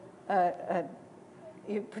a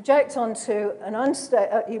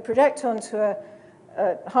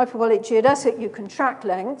hyperbolic geodesic, you contract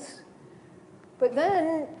length, but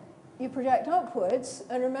then you project upwards,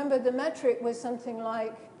 and remember the metric was something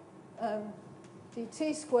like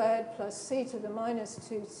dt squared plus c to the minus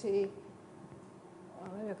 2t, oh,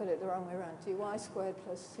 maybe I got it the wrong way around, dy squared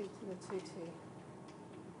plus c to the 2t,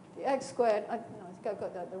 dx squared, no, I think I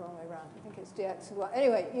got that the wrong way around, I think it's dx and y.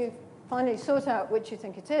 Anyway, you finally sort out which you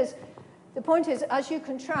think it is. The point is, as you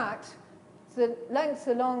contract, the length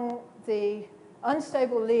along the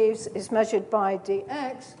unstable leaves is measured by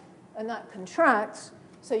dx, and that contracts.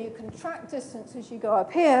 So you contract distance as you go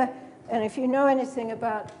up here, and if you know anything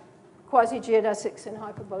about quasi-geodesics in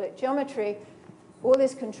hyperbolic geometry, all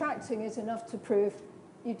this contracting is enough to prove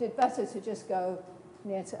you did better to just go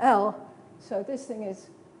near to L. So this thing is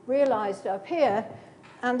realized up here,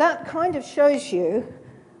 and that kind of shows you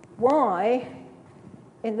why,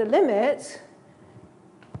 in the limit,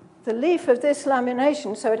 the leaf of this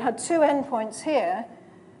lamination, so it had two endpoints here,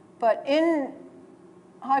 but in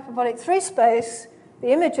hyperbolic 3 space,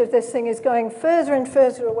 the image of this thing is going further and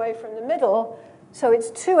further away from the middle, so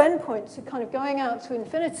its two endpoints are kind of going out to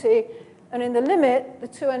infinity, and in the limit, the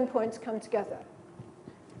two endpoints come together.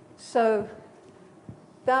 So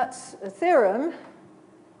that's a theorem,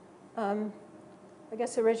 I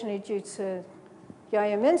guess originally due to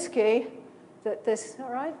Yayaminski, that this,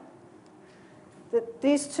 all right? That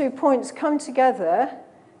these 2 points come together.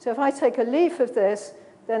 So if I take a leaf of this,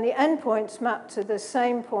 then the endpoints map to the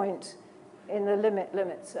same point in the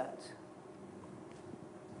limit set.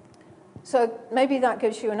 So maybe that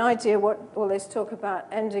gives you an idea what all this talk about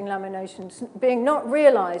ending laminations being not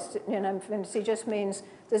realized in infinity just means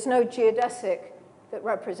there's no geodesic that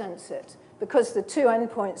represents it, because the two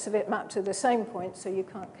endpoints of it map to the same point, so you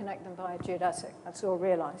can't connect them by a geodesic. That's all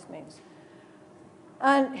realized means.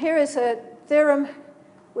 And here is a theorem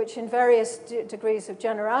which in various degrees of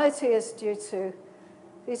generality is due to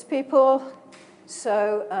these people.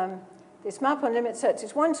 So this map on limit sets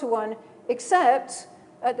is one-to-one, except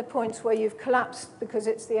at the points where you've collapsed because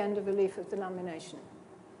it's the end of a leaf of the lamination.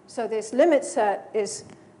 So this limit set is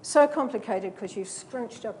so complicated because you've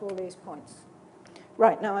scrunched up all these points.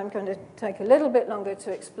 Right, now I'm going to take a little bit longer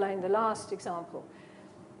to explain the last example.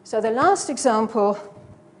 So the last example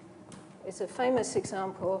is a famous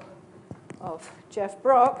example of Jeff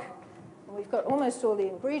Brock. And we've got almost all the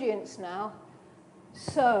ingredients now.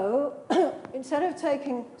 So instead of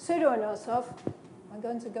taking pseudo-Anosov, I'm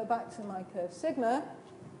going to go back to my curve sigma.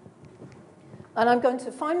 And I'm going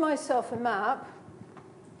to find myself a map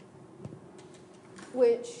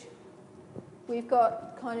which we've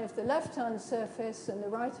got kind of the left-hand surface and the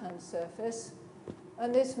right-hand surface.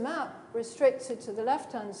 And this map restricted to the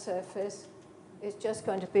left-hand surface is just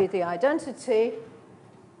going to be the identity.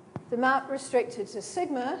 The map restricted to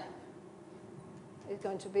sigma is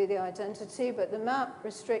going to be the identity, but the map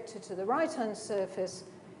restricted to the right-hand surface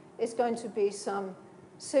is going to be some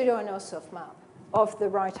pseudo-Anosov map of the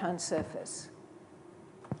right-hand surface.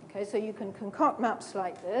 Okay, so you can concoct maps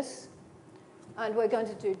like this. And we're going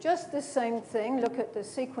to do just the same thing, look at the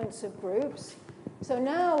sequence of groups. So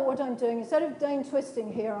now what I'm doing, instead of Dane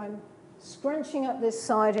twisting here, I'm scrunching up this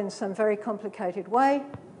side in some very complicated way.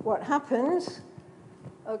 What happens?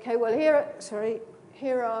 Okay, well here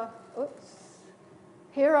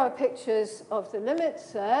are pictures of the limit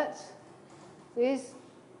set. These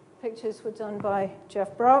pictures were done by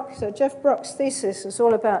Jeff Brock. So Jeff Brock's thesis is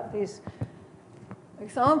all about these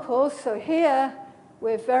examples. So here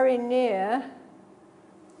we're very near.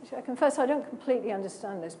 I confess I don't completely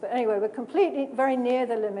understand this, but anyway, we're very near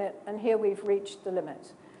the limit, and here we've reached the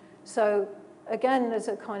limit. So again, there's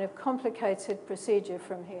a kind of complicated procedure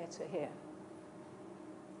from here to here.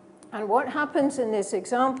 And what happens in this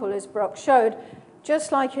example, as Brock showed,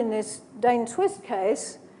 just like in this Dane twist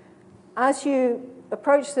case, as you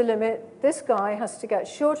approach the limit, this guy has to get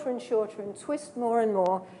shorter and shorter and twist more and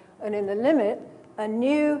more, and in the limit, a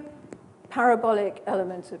new parabolic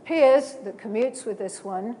element appears that commutes with this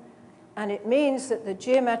one, and it means that the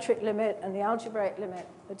geometric limit and the algebraic limit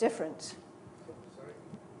are different. Sorry?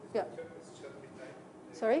 Yeah. It's just midnight.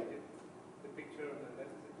 Sorry? The picture on the left,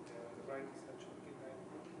 on the right is actually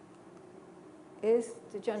midnight. Is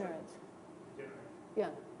degenerate.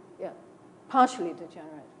 Degenerate. Yeah. Partially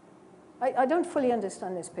degenerate. I don't fully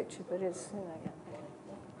understand this picture, but it's, yeah.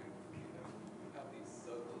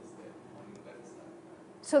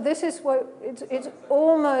 So this is what, it's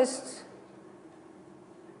almost... So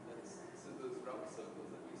those round circles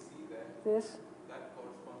that we see there, this, that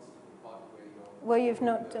corresponds to the part where you've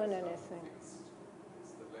not done anything. It's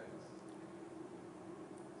the left.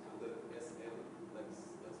 So the SL, that's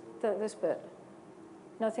what... This bit.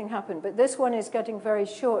 Nothing happened. But this one is getting very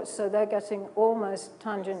short, so they're getting almost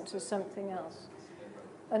tangent to something else.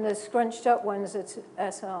 And the scrunched up ones at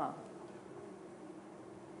SR.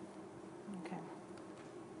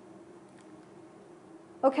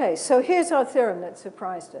 Okay, so here's our theorem that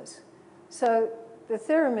surprised us. So the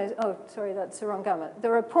theorem is, oh, sorry, that's the wrong gamma.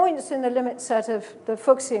 There are points in the limit set of the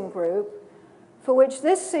Fuchsian group for which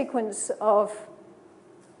this sequence of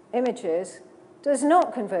images does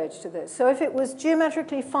not converge to this. So if it was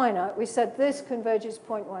geometrically finite, we said this converges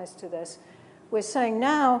pointwise to this. We're saying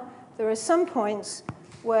now there are some points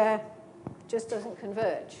where it just doesn't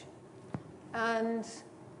converge. And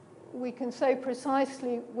we can say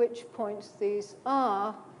precisely which points these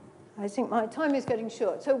are. I think my time is getting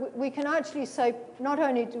short. So we can actually say, not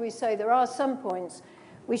only do we say there are some points,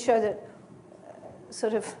 we show that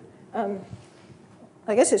I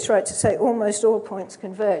guess it's right to say almost all points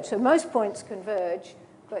converge. So most points converge,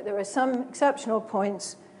 but there are some exceptional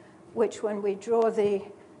points which when we draw the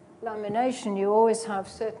lamination, you always have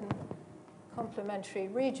certain complementary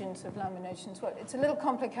regions of laminations. Well, it's a little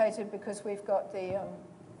complicated because we've got the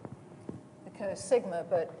curve sigma,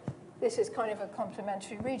 but this is kind of a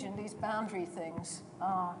complementary region. These boundary things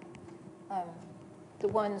are the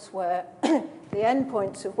ones where the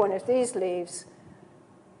endpoints of one of these leaves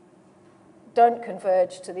don't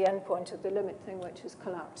converge to the endpoint of the limit thing, which has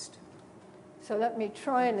collapsed. So let me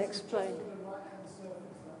try and explain.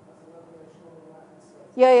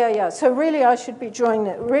 Yeah. So really I should be drawing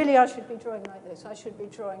it. Really I should be drawing like this. I should be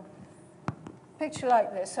drawing a picture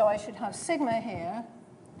like this. So I should have sigma here.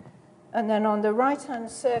 And then on the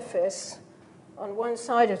right-hand surface, on one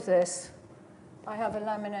side of this, I have a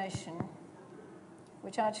lamination,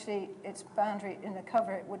 which actually, its boundary in the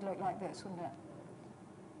cover, it would look like this, wouldn't it?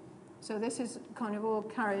 So this is kind of all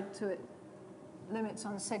carried to it, limits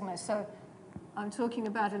on sigma. So I'm talking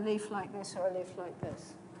about a leaf like this or a leaf like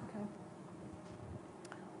this.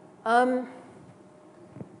 Okay.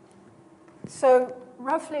 So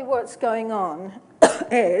roughly what's going on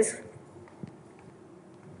is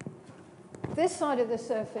this side of the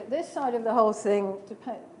surface, this side of the whole thing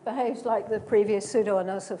behaves like the previous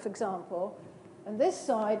pseudo-Anosov example, and this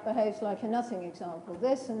side behaves like a nothing example.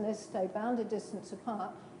 This and this stay bounded distance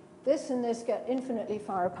apart. This and this get infinitely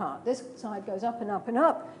far apart. This side goes up and up and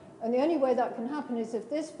up, and the only way that can happen is if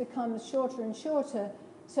this becomes shorter and shorter,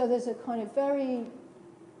 so there's a kind of very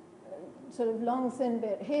sort of long, thin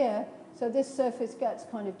bit here, so this surface gets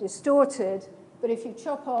kind of distorted, but if you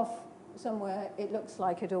chop off somewhere, it looks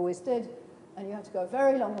like it always did, and you have to go a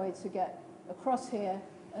very long way to get across here,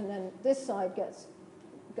 and then this side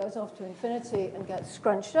goes off to infinity and gets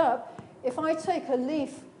scrunched up. If I take a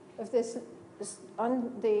leaf of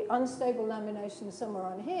the unstable lamination somewhere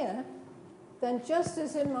on here, then just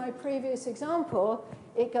as in my previous example,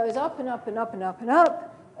 it goes up and up and up and up and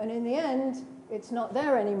up, and in the end, it's not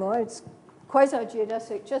there anymore. It's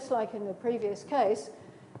quasi-geodesic, just like in the previous case.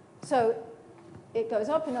 So it goes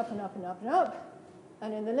up and up and up and up and up,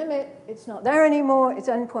 and in the limit, it's not there anymore, its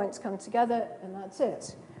endpoints come together, and that's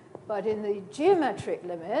it. But in the geometric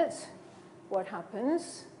limit, what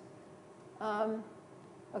happens?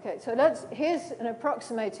 Okay, so here's an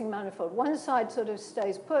approximating manifold. One side sort of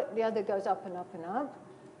stays put, the other goes up and up and up.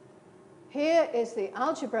 Here is the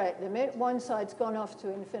algebraic limit. One side's gone off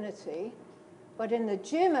to infinity. But in the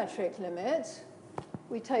geometric limit,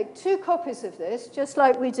 we take two copies of this, just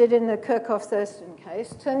like we did in the Kirchhoff-Thurston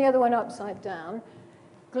case, turn the other one upside down,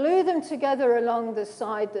 glue them together along the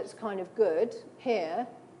side that's kind of good, here,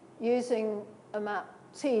 using a map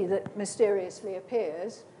T that mysteriously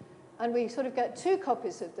appears. And we sort of get two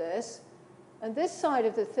copies of this. And this side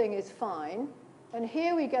of the thing is fine. And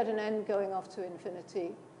here we get an end going off to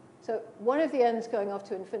infinity. So one of the ends going off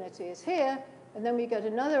to infinity is here, and then we get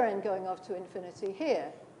another end going off to infinity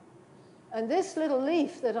here. And this little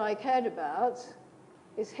leaf that I cared about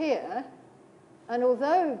is here. And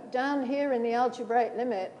although down here in the algebraic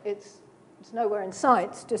limit, it's nowhere in sight,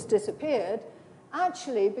 it's just disappeared,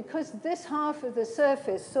 actually, because this half of the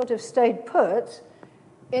surface sort of stayed put,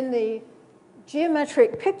 in the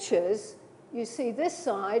geometric pictures, you see this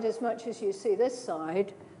side as much as you see this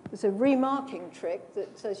side. There's a remarking trick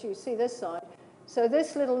that says you see this side. So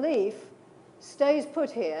this little leaf stays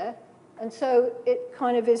put here, and so it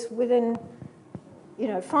kind of is within,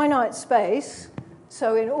 finite space.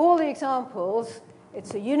 So in all the examples,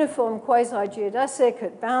 it's a uniform quasi-geodesic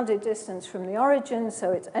at bounded distance from the origin,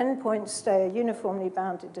 so its endpoints stay a uniformly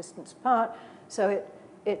bounded distance apart, so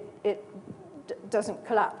it doesn't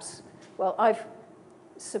collapse. Well, I've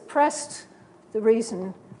suppressed the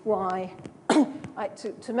reason why.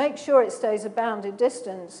 To make sure it stays a bounded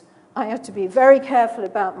distance, I have to be very careful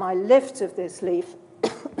about my lift of this leaf.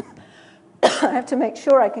 I have to make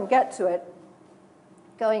sure I can get to it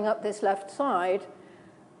going up this left side,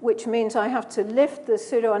 which means I have to lift the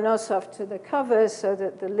pseudo-anosov to the cover so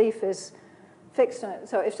that the leaf is fixed on it.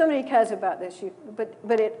 So if somebody cares about this,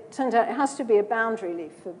 but it turns out it has to be a boundary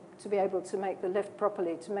leaf to be able to make the lift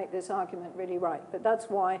properly, to make this argument really right. But that's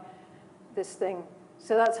why this thing,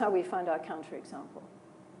 so that's how we find our counterexample.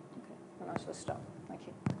 Okay, and I shall stop. Thank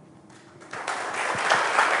you.